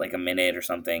everyone's got like a minute or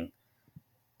something,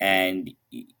 and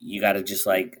you gotta just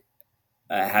like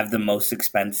have the most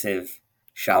expensive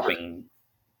shopping.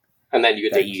 And then you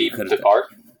get That to you keep could've the done. cart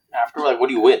after. Like, what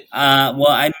do you win? Well,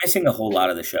 I'm missing a whole lot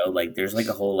of the show. Like, there's like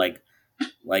a whole like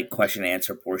question and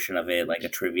answer portion of it, like a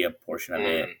trivia portion of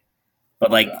it.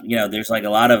 But like there's like a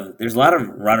lot of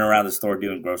running around the store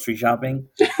doing grocery shopping.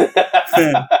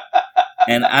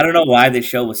 And I don't know why this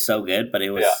show was so good, but it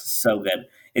was so good.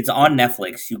 It's on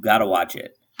Netflix. You gotta watch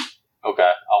it.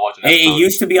 Okay, I'll watch it. It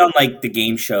used to be on like the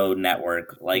Game Show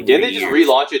Network. Like, did they just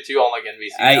relaunch it too on like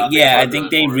NBC? I think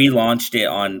they relaunched it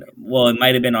on. Well, it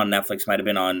might have been on Netflix. Might have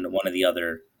been on one of the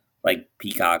other like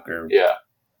Peacock or. Yeah.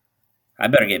 I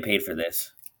better get paid for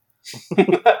this. A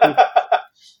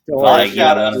lot of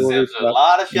shout outs this episode. A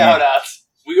lot of shout outs.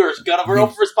 We are gonna roll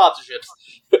for sponsorships.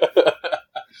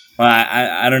 Well,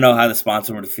 I don't know how the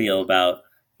sponsor would feel about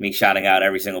me shouting out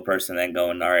every single person and then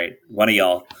going, all right, one of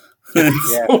y'all. One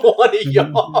of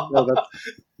y'all. No,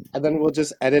 and then we'll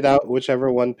just edit out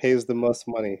whichever one pays the most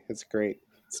money. It's great.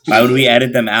 Why would we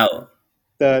edit them out?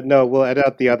 No, we'll edit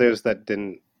out the others that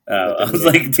didn't. I was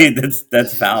like, dude,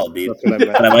 that's foul, dude. That's what I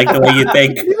meant. But I like the way you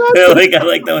think. I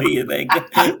like the way you think.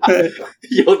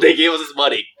 Yo, they gave us this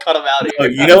money. Cut them out of here.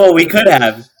 You know what we could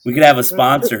have? We could have a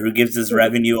sponsor who gives us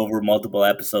revenue over multiple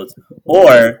episodes.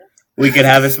 Or we could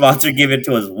have a sponsor give it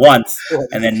to us once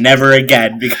and then never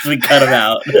again because we cut them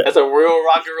out. That's a real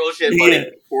rock and roll shit,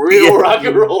 buddy. Real rock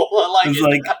and roll. I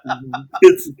like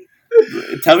it.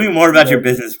 Tell me more about your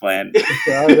business plan. This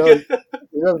guy doesn't.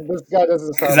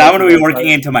 Because I'm going to be working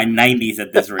into my 90s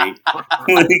at this rate.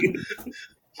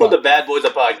 For the bad boys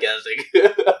of podcasting.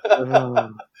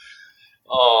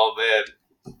 Oh man!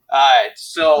 All right,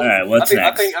 so what's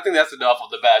next? I think that's enough of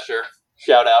the Basher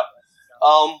shout out.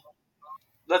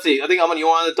 Let's see. I think you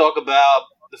wanted to talk about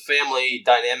the family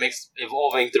dynamics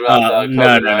evolving throughout.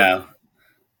 No.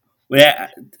 Yeah,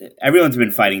 everyone's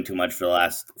been fighting too much for the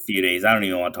last few days. I don't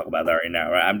even want to talk about that right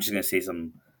now. Right? I'm just gonna say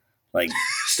some like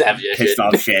pissed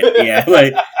off shit. Yeah,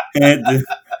 like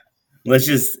let's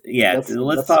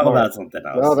talk about something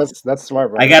else. No, that's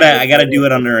smart, bro. I gotta do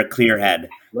it under a clear head.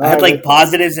 I had like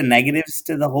positives and negatives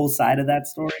to the whole side of that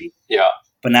story. Yeah,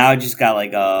 but now I just got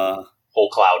like a whole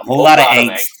lot of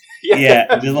angst.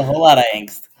 Yeah, there's a whole lot of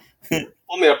angst.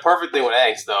 Well, I mean, a perfect thing with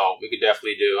angst, though, we could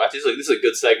definitely do. Actually, this is a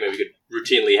good segment we could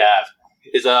routinely have.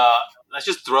 Is let's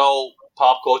just throw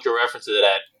pop culture references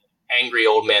at angry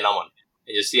old man Owen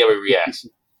and just see how he reacts.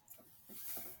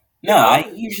 No,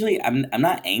 I'm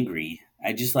not angry.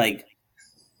 I just like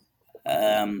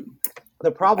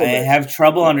the problem. I have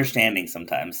trouble understanding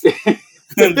sometimes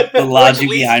the logic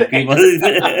behind people.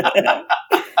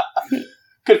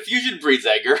 Confusion breeds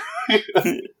anger.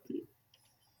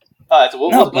 But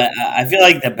I feel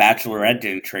like The Bachelorette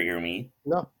didn't trigger me.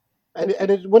 No, and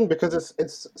it wouldn't because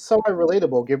it's somewhat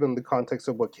relatable given the context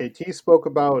of what KT spoke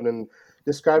about and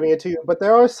describing it to you. But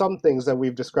there are some things that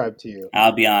we've described to you.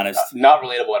 I'll be honest, not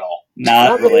relatable at all.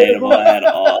 Not relatable at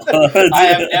all. I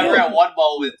have never at one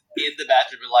moment in The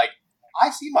Bachelor been like, I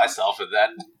see myself in that.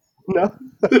 No.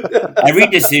 Every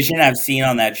decision I've seen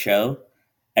on that show,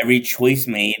 every choice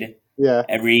made,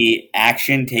 every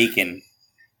action taken,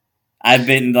 I've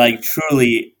been like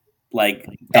truly like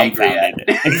dumbfounded.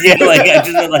 Yeah, like I've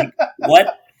just been like,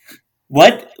 what?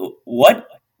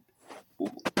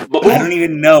 I don't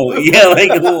even know. Yeah,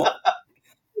 like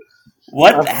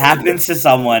what happens to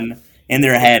someone in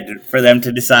their head for them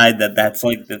to decide that that's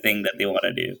like the thing that they want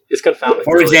to do? It's confounding.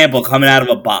 For example, coming out of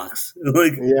a box.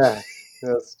 Like, yeah,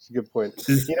 that's a good point.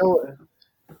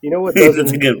 You know what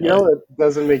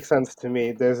doesn't make sense to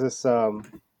me. There's this.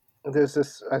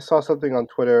 I saw something on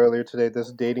Twitter earlier today,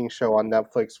 this dating show on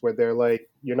Netflix where they're like,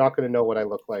 you're not going to know what I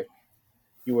look like.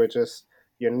 You're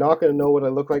not going to know what I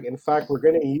look like. In fact, we're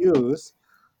going to use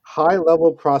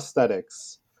high-level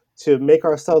prosthetics to make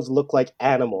ourselves look like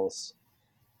animals,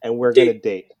 and we're going to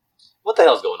date. What the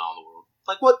hell's going on in the world?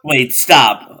 Like what? Wait,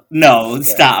 stop. No,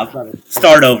 stop.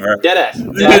 Start over.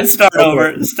 Deadass.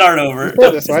 Start over.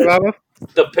 That's right, Mama?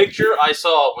 The picture I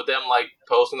saw with them like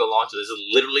posting the launch of this is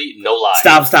literally no lie.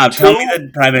 Stop. Tell me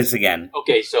the premise again.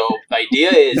 Okay, so the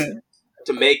idea is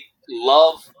to make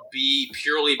love be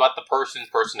purely about the person's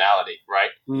personality, right?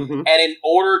 Mm-hmm. And in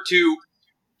order to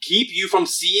keep you from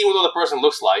seeing what the other person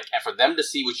looks like and for them to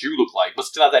see what you look like, but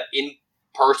still have that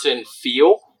in-person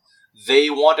feel,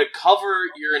 they want to cover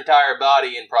your entire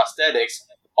body in prosthetics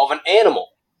of an animal.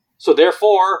 So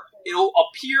therefore, it'll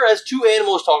appear as two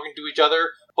animals talking to each other,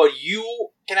 but you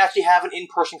can actually have an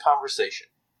in-person conversation.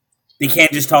 They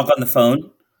can't just talk on the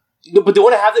phone. No, but they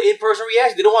want to have the in-person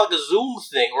reaction. They don't want like a Zoom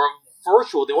thing or a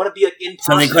virtual. They want to be like in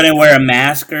person. So they couldn't wear a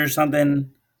mask or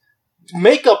something.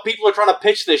 Makeup people are trying to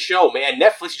pitch this show, man.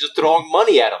 Netflix is just throwing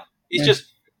money at them. It's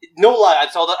just no lie. I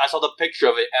saw the picture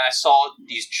of it, and I saw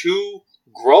these two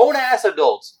grown ass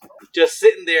adults just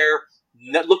sitting there,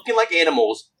 looking like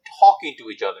animals, talking to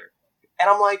each other, and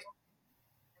I'm like,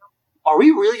 are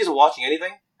we really just watching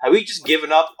anything? Have we just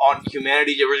given up on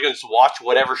humanity? We're just going to watch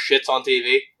whatever shit's on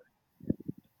TV?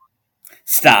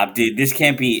 Stop, dude. This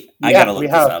can't be. I gotta look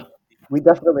this up. We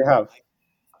definitely have.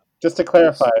 Just to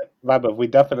clarify, Vaibhav, we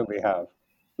definitely have.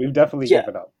 We've definitely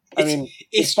given up. I mean,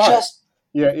 it's just...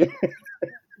 Yeah.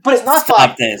 But it's not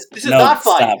fine. This is not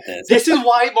fine. This is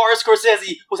why Martin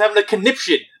Scorsese was having a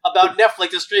conniption about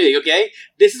Netflix and streaming, okay?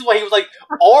 This is why he was like,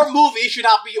 our movie should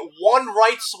not be one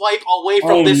right swipe away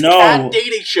from this cat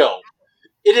dating show.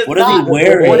 It is not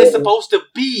what it's supposed to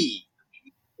be.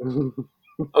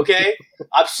 Okay?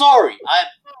 I'm sorry. I'm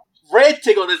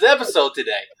ranting on this episode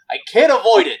today. I can't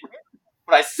avoid it.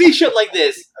 When I see shit like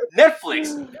this,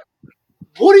 Netflix,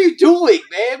 what are you doing,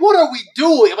 man? What are we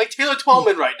doing? I'm like Taylor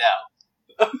Twellman right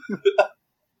now.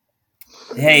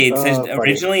 Hey, it says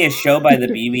originally a show by the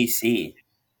BBC.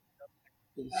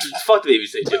 Fuck the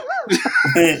BBC too.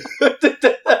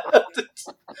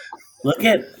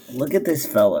 Look at this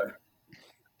fella.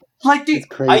 Like, dude,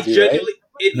 crazy, I genuinely, right?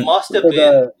 It must have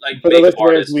been like for the listeners.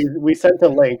 artists. We sent a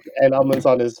link, and Aman's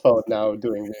on his phone now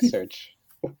doing research.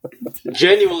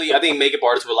 Genuinely, I think makeup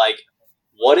artists were like,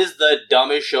 "What is the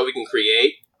dumbest show we can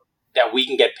create that we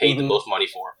can get paid the most money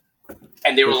for?"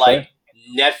 And they were like,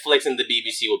 "Netflix and the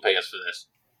BBC will pay us for this."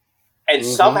 And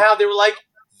somehow they were like,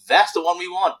 "That's the one we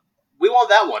want. We want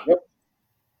that one." Yep.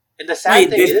 And the sad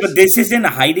thing is, but this isn't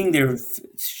hiding their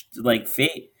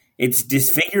fate. It's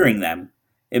disfiguring them.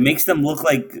 It makes them look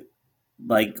like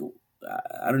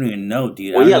I don't even know,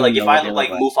 dude. Well, yeah, like if I look like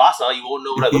Mufasa, you won't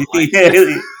know what I look like.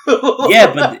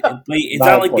 Yeah, but it's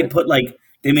not like they put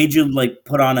they made you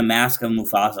put on a mask of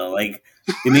Mufasa. Like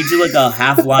they made you look a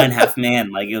half lion, half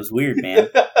man. Like it was weird, man.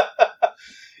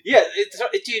 Yeah,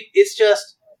 it's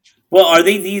just. Well, are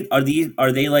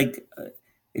they like?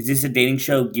 Is this a dating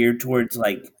show geared towards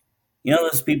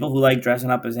those people who like dressing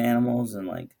up as animals and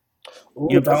like? Ooh,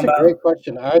 you know that's a great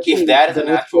question. If that is an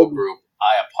actual group,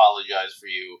 I apologize for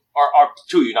you, or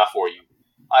to you, not for you.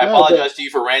 I apologize to you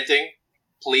for ranting.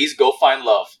 Please go find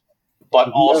love, but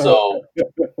also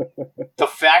the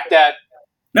fact that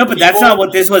but that's not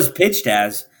what this was pitched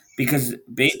as, because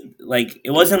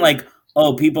it wasn't like,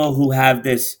 oh, people who have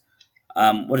this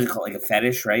what is it called, like a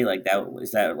fetish, right? Like that,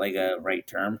 is that like a right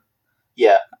term?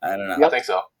 Yeah, I don't know. I think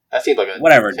so. That seems like a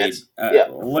whatever, dude.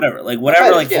 Whatever,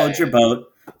 floats your boat.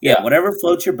 Yeah, whatever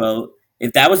floats your boat.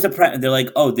 If that was the they're like,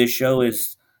 oh, this show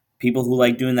is people who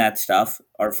like doing that stuff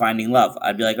are finding love.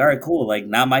 I'd be like, all right, cool. Like,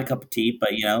 not my cup of tea, but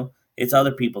it's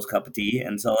other people's cup of tea,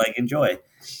 and so enjoy.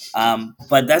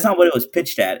 But that's not what it was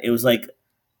pitched at. It was like,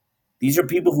 these are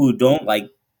people who don't like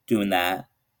doing that,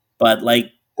 but we're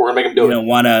gonna make them do it.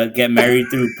 Want to get married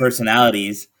through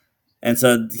personalities, and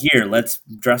so here, let's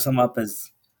dress them up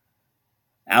as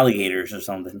alligators or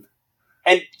something.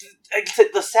 And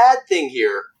the sad thing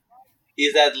here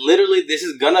is that literally this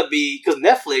is gonna be, because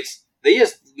Netflix, they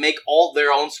just make all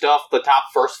their own stuff the top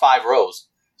first 5 rows.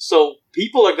 So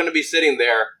people are gonna be sitting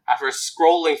there after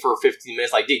scrolling for 15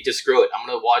 minutes, like, dude, just screw it. I'm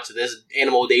gonna watch this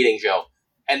animal dating show,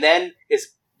 and then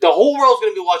the whole world's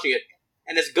gonna be watching it,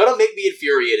 and it's gonna make me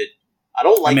infuriated. I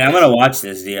don't like. I'm gonna watch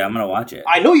this, dude. I'm gonna watch it.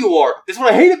 I know you are. This is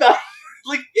what I hate about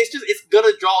it. It's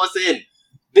gonna draw us in.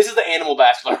 This is the Animal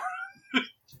Bachelor.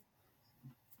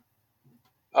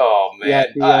 Oh,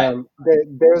 man. Yeah,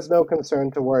 there's no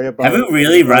concern to worry about. Have we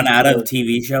really run out of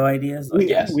TV show ideas?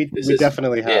 Yes, we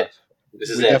definitely have.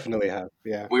 We definitely have,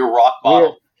 yeah. We were rock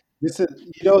bottom. This is,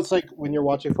 it's like when you're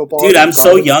watching football. Dude, I'm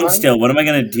so young still. What am I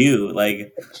going to do?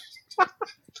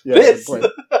 This! You're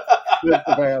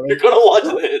going to watch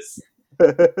this.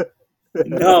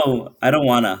 No, I don't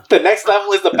want to. The next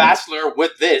level is The Bachelor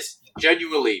with this.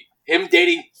 Genuinely. Him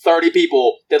dating 30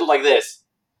 people that look like this.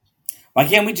 Why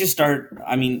can't we just start?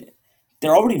 I mean,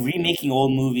 they're already remaking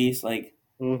old movies.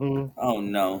 Oh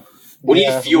no! We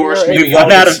need fewer. We've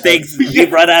run out of things. We've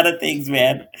run out of things,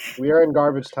 man. We are in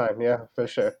garbage time. Yeah, for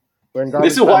sure. We're in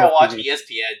garbage. This is why I watch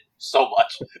ESPN so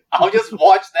much. I'll just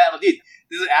watch that. Dude,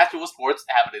 this is actual sports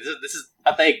happening. This is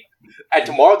a thing. And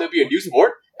tomorrow there'll be a new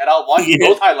sport, and I'll watch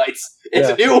both highlights.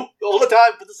 It's new all the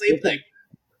time for the same thing.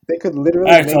 They could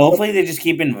literally. All right, so hopefully they just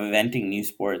keep inventing new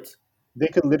sports. They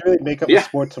could literally make up a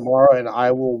sport tomorrow, and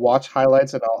I will watch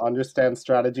highlights, and I'll understand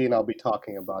strategy, and I'll be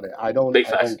talking about it. I don't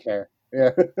care. Yeah.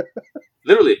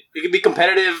 Literally, it could be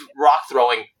competitive rock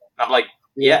throwing. I'm like,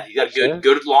 yeah, you got a sure.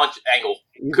 good launch angle.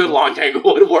 Good launch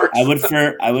angle. It works.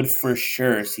 I would for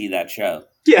sure see that show.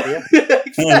 Yeah.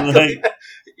 Exactly. Like,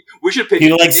 we should pitch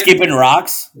people it. like skipping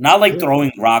rocks, not like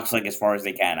throwing rocks like as far as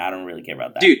they can. I don't really care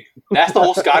about that. Dude, that's the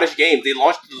whole Scottish game. They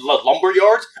launched lumber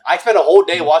yards. I spent a whole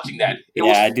day watching that. It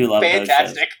was I do love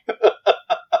fantastic. those shows.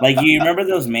 Like, you remember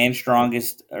those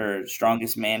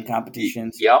strongest man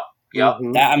competitions? Yep.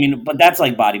 Mhm. That, I mean, but that's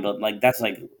like bodybuilding. Like, that's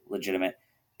like legitimate.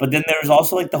 But then there's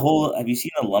also like the whole. Have you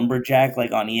seen the lumberjack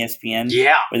like on ESPN?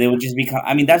 Yeah. Where they would just become.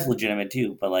 I mean, that's legitimate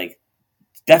too. But like,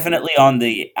 definitely on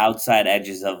the outside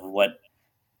edges of what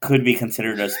could be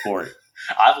considered a sport.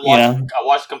 I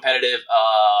watched competitive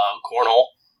cornhole.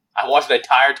 I watched the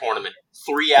entire tournament.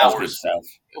 3 That's good hours. stuff.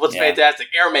 It was fantastic.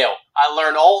 Airmail. I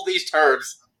learned all these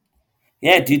terms.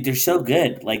 Yeah, dude, they're so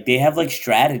good. Like, they have like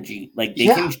strategy. Like, they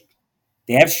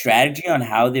have strategy on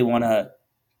how they want to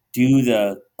do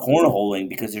the cornholing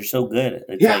because they're so good.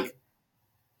 It's like,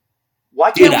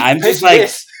 why dude, can't we I'm pitch just like,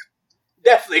 this?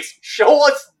 Netflix, show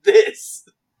us this.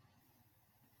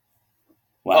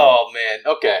 wow. Oh man,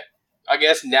 okay. I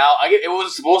guess now it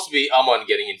was supposed to be Amun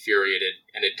getting infuriated,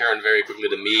 and it turned very quickly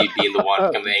to me being the one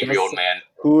becoming the angry old man.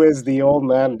 Who is the old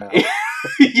man now?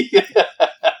 Yeah.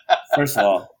 First of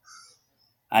all,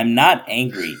 I'm not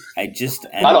angry. I just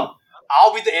am.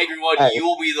 I'll be the angry one. Hey. You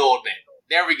will be the old man.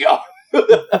 There we go.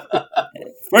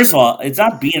 First of all, it's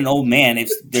not being an old man.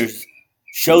 It's there's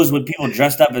shows with people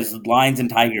dressed up as lions and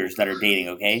tigers that are dating.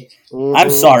 Okay, Mhm. I'm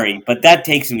sorry, but that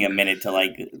takes me a minute to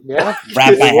like Yeah,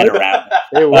 wrap my head around.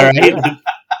 it All was. right. Yeah.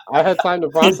 I had time to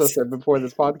process it before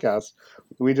this podcast.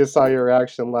 We just saw your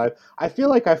reaction live. I feel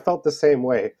like I felt the same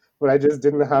way, but I just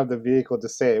didn't have the vehicle to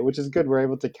say it, which is good. We're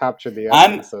able to capture the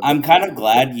essence of it. I'm kind of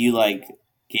glad you like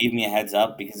gave me a heads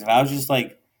up because if I was just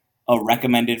like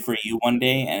recommended for you one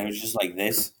day and it was just like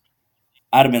this,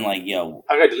 I'd have been like, yo,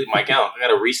 I gotta delete my account. I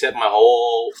gotta reset my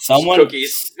whole someone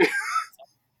cookies.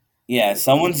 Yeah,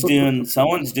 someone's doing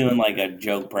like a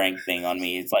joke prank thing on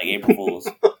me. It's like April Fools.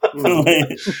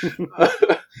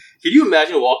 Can you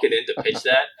imagine walking in to pitch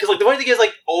that? Because like the funny thing is,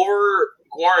 like over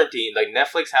quarantine, like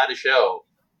Netflix had a show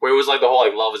where it was like the whole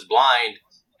like Love Is Blind,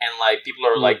 and like people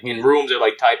are like in rooms, they're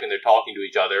like typing, they're talking to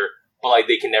each other, but like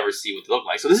they can never see what they look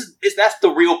like. So that's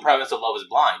the real premise of Love Is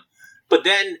Blind. But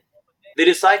then they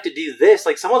decide to do this.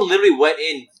 Like someone literally went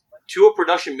in to a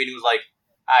production meeting, was like,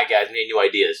 "All right, guys, we need new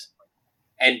ideas."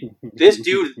 And this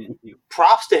dude,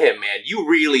 props to him, man. You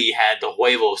really had the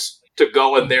huevos to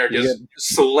go in there and just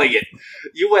sling it.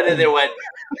 You went in there and went,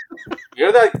 you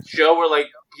know that show where like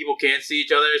people can't see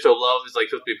each other, so love is like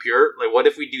supposed to be pure? Like, what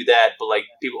if we do that, but like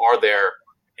people are there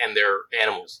and they're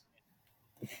animals?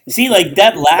 See, like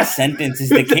that last sentence is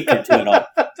the kicker to it all.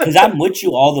 Because I'm with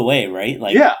you all the way, right?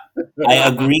 Like, Yeah. I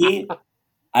agree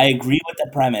with the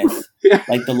premise. Yeah.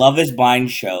 Like the Love Is Blind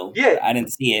show. Yeah. I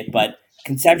didn't see it, but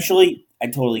conceptually, I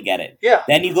totally get it. Yeah.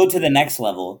 Then you go to the next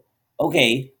level.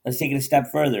 Okay, let's take it a step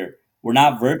further. We're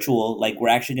not virtual, like we're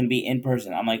actually going to be in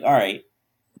person. I'm like, all right,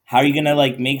 how are you going to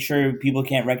like make sure people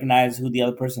can't recognize who the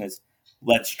other person is?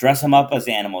 Let's dress them up as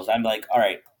animals. I'm like, all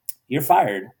right, you're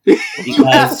fired.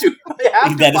 Because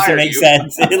that doesn't make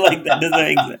sense. Like, that doesn't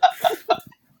make sense.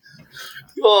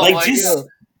 Oh, like, just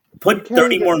put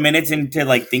 30 more minutes into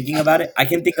like thinking about it. I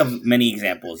can think of many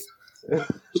examples.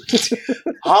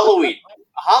 Halloween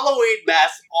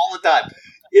masks all the time.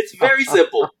 It's very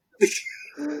simple.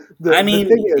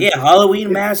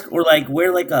 Halloween mask or like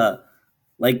wear like a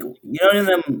one of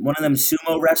them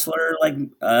sumo wrestler like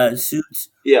suits.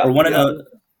 Yeah. Or one of the.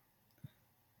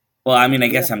 Well, I mean, I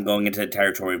guess I'm going into the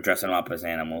territory of dressing them up as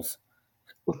animals.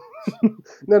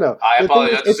 No. I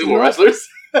apologize to sumo wrestlers.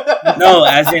 No,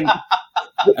 as in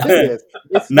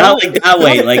not like that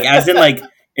way. Like as in like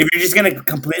if you're just gonna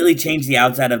completely change the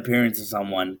outside appearance of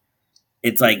someone,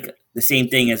 it's like the same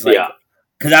thing as like. Yeah.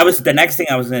 Because the next thing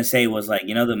I was gonna say was like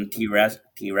them T-Rex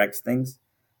things.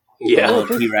 Yeah.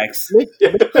 Little T-Rex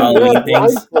Halloween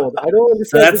things. I don't understand.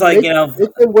 So that's like they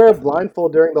can wear a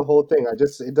blindfold during the whole thing.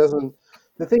 It doesn't.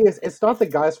 The thing is, it's not the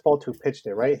guy's fault who pitched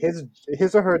it, right?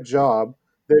 His or her job.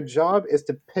 Their job is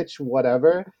to pitch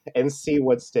whatever and see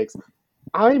what sticks.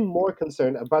 I'm more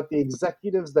concerned about the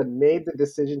executives that made the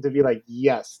decision to be like,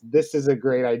 yes, this is a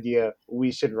great idea.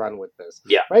 We should run with this.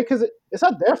 Yeah. Right? Because it's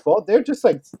not their fault. They're just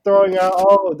like throwing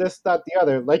out, this, that, the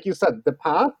other. Like you said, the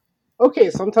path.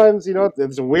 Okay, sometimes,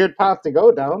 it's a weird path to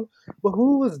go down. But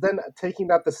who was then taking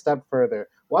that the step further?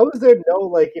 Why was there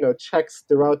no, checks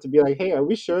throughout to be like, hey, are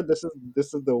we sure this is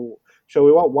the show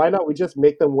we want? Why not we just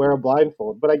make them wear a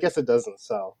blindfold? But I guess it doesn't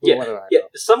sell. Yeah.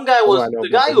 Some guy the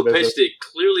guy who pitched it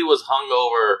clearly was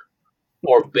hungover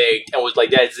or baked and was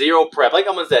like that zero prep. Like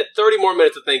someone said, 30 more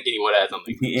minutes of thinking he would have had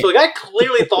something. So the guy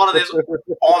clearly thought of this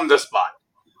on the spot.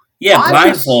 Yeah,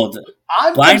 blindfold.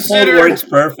 I'm Blindfold works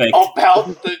perfect.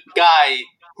 About the guy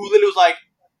who literally was like,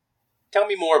 tell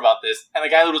me more about this. And the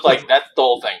guy was like, that's the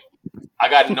whole thing. I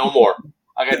got no more.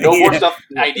 I got no more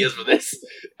ideas for this.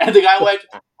 And the guy went,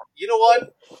 you know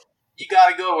what? You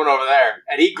got a good one over there.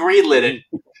 And he greenlit it.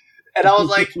 And I was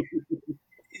like,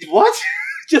 what?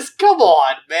 Just come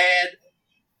on, man.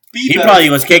 He probably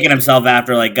was kicking himself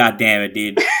after, like, God damn it,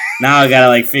 dude. Now I gotta,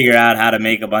 like, figure out how to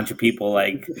make a bunch of people,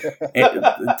 like,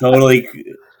 totally.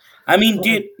 I mean,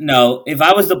 dude, no. If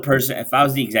I was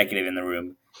the executive in the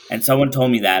room and someone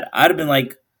told me that, I'd have been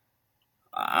like,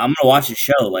 I'm gonna watch the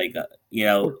show. Like,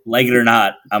 like it or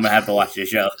not, I'm gonna have to watch the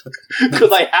show. Because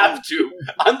I have to.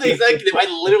 I'm the executive. I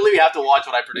literally have to watch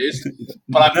what I produce.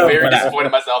 But I'm very disappointed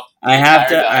in myself. I have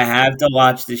to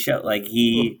watch the show. Like,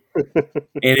 it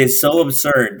is so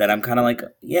absurd that I'm kind of like,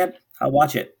 yeah, I'll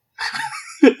watch it.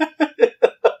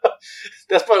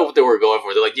 That's probably what they were going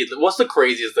for. They're like, dude, what's the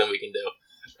craziest thing we can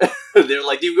do? They're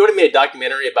like, dude, we already made a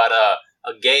documentary about a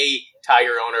gay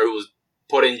tiger owner who was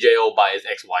put in jail by his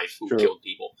ex-wife who killed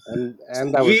people.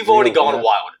 And that we've already gone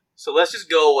wild. So let's just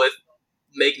go with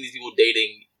making these people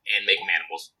dating and making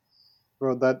animals.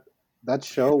 Bro, that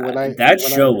show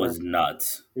was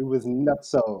nuts. It was nuts.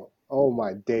 So, oh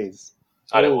my days.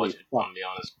 I didn't watch it. I'm gonna be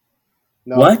honest.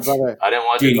 No, what? Brother, I didn't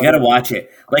watch it. Dude, you gotta watch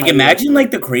it. Like, imagine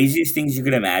like the craziest things you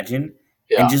could imagine,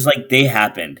 and just like they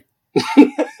happened.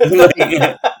 let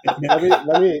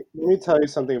me tell you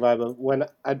something about it. When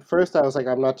at first I was like,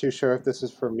 I'm not too sure if this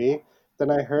is for me. Then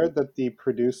I heard that the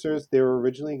producers, they were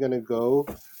originally going to go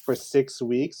for 6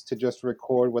 weeks to just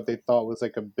record what they thought was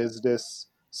like a business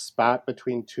spat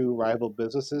between two rival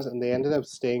businesses, and they ended up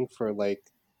staying for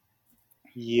like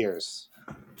years.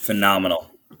 Phenomenal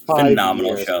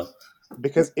years. Show.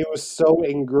 Because it was so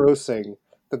engrossing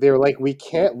that they were like, we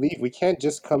can't leave. We can't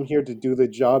just come here to do the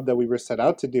job that we were set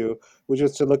out to do, which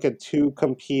was to look at two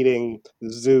competing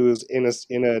zoos in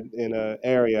a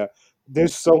area.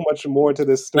 There's so much more to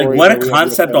this story. Like, what a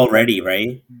concept already,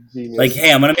 right? Genius. Like,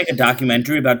 hey, I'm going to make a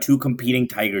documentary about two competing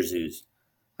tiger zoos.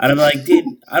 And I'm like, dude,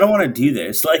 I don't want to do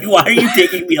this. Like, why are you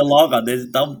taking me along on this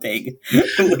dumb thing?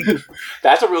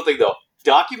 That's a real thing, though.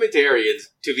 Documentarians,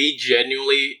 to be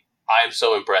genuinely... I am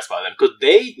so impressed by them because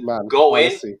they go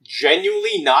in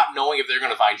genuinely not knowing if they're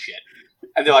going to find shit.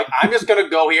 And they're like, I'm just going to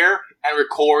go here and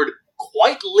record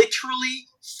quite literally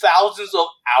thousands of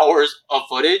hours of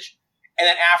footage. And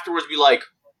then afterwards be like,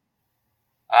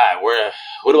 all right, what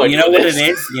do I do? You know what it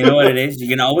is? You know what it is? You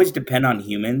can always depend on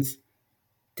humans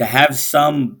to have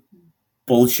some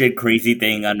bullshit crazy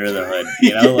thing under the hood.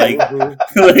 You know, like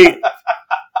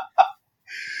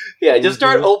yeah, just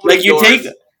start opening like doors.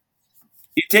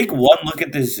 You take one look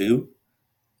at the zoo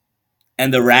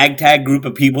and the ragtag group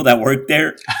of people that work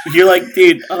there, you're like,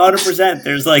 dude, 100%.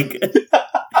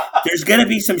 There's going to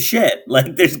be some shit.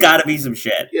 Like, there's got to be some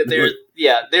shit.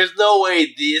 There's no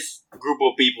way this group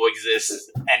of people exists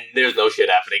and there's no shit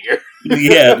happening here.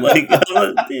 Yeah, like,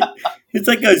 it's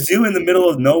like a zoo in the middle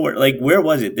of nowhere. Like, where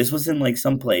was it? This was in, like,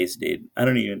 some place, dude. I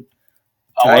don't even.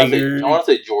 I want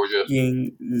to say Georgia.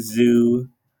 King Zoo.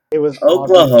 It was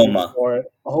Oklahoma.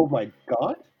 Oh my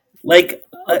god! Like,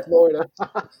 Florida.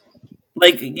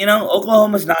 Like,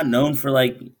 Oklahoma's not known for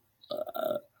like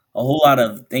a whole lot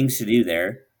of things to do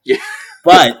there. Yeah,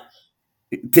 but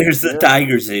there's the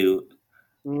Tiger Zoo.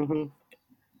 Mm-hmm.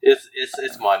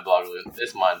 It's mind boggling.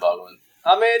 It's mind boggling.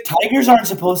 I mean, tigers aren't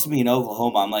supposed to be in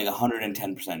Oklahoma. I'm like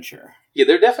 110% sure. Yeah,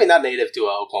 they're definitely not native to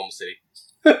Oklahoma City.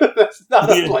 That's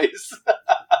not a place.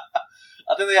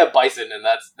 I think they have bison, and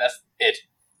that's it.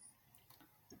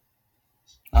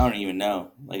 I don't even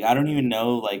know. Like, I don't even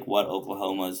know, like, what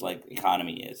Oklahoma's, like,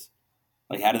 economy is.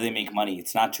 Like, how do they make money?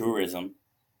 It's not tourism.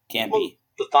 Can't be.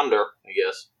 The Thunder, I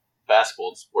guess.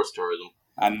 Basketball and sports tourism.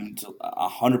 I'm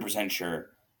 100% sure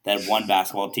that one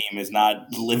basketball team is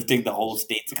not lifting the whole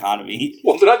state's economy.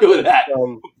 Well, they're not doing that.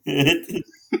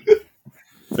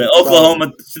 The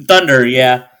Oklahoma Thunder,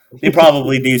 yeah. They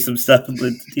probably do some stuff.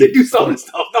 They do some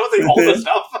stuff. That was all the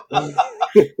stuff.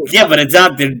 Yeah, but it's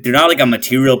not. They're not like a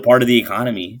material part of the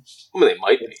economy. I mean, they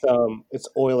might be. It's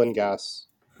oil and gas.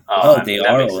 They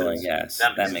are oil and gas.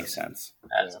 That makes sense.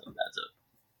 That's it.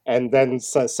 And then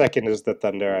second is the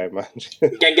Thunder, I imagine.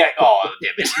 Oh,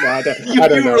 damn it! No, I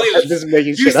don't know. Really, I'm just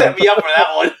making you set me up for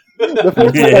that one. The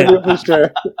first one I knew for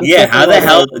sure. Yeah, how the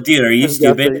hell, dude? Are you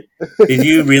stupid? Did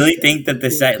you really think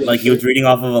that he was reading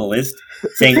off of a list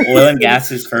saying oil and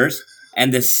gas is first,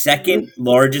 and the second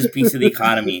largest piece of the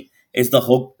economy is the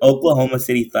Oklahoma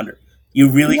City Thunder? You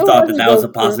really No, thought I that was a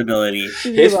don't- possibility.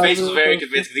 His face was very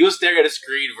convinced because he was staring at a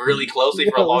screen really closely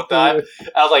for a long time.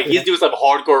 I was like, he's doing some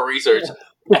hardcore research.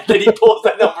 And then he pulls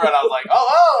that number, and I was like,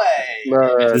 oh,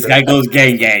 hey! This guy goes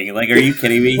gang gang. Like, are you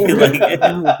kidding me?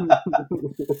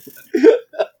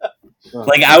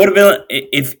 Like I would have been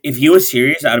if he was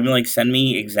serious, I would have been like, send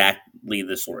me exactly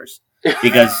the source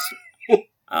because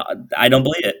I don't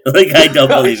believe it. Like I don't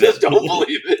believe I just it. don't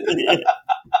believe it.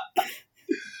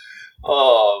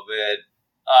 Oh man!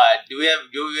 Do we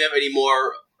have any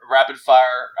more rapid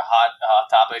fire hot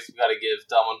topics we got to give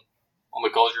someone on the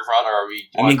culture front, or are we?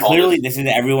 I mean, clearly this is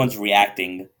everyone's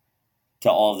reacting to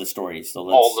all of the stories. So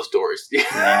let's, all the stories.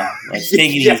 yeah, let's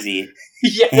take it Yeah. easy.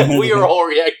 Yeah, we are all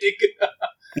reacting.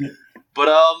 But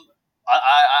I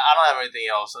don't have anything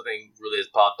else. I think really has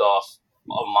popped off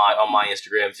on my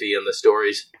Instagram feed and the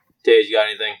stories. Tej, you got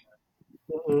anything?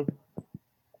 Mm-mm.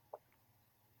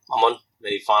 Someone?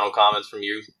 Any final comments from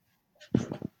you?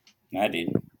 I did.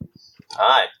 All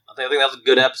right, I think that was a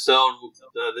good episode.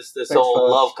 This Thanks, whole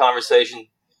fellas. love conversation.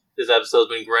 This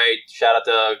episode's been great. Shout out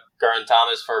to Curran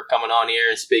Thomas for coming on here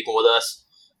and speaking with us,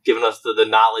 giving us the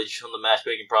knowledge on the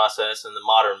matchmaking process and the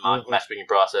modern matchmaking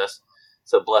process.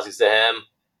 So blessings to him.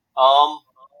 And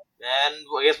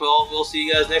I guess we'll see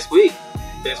you guys next week.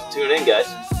 Thanks for tuning in, guys.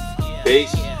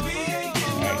 Peace.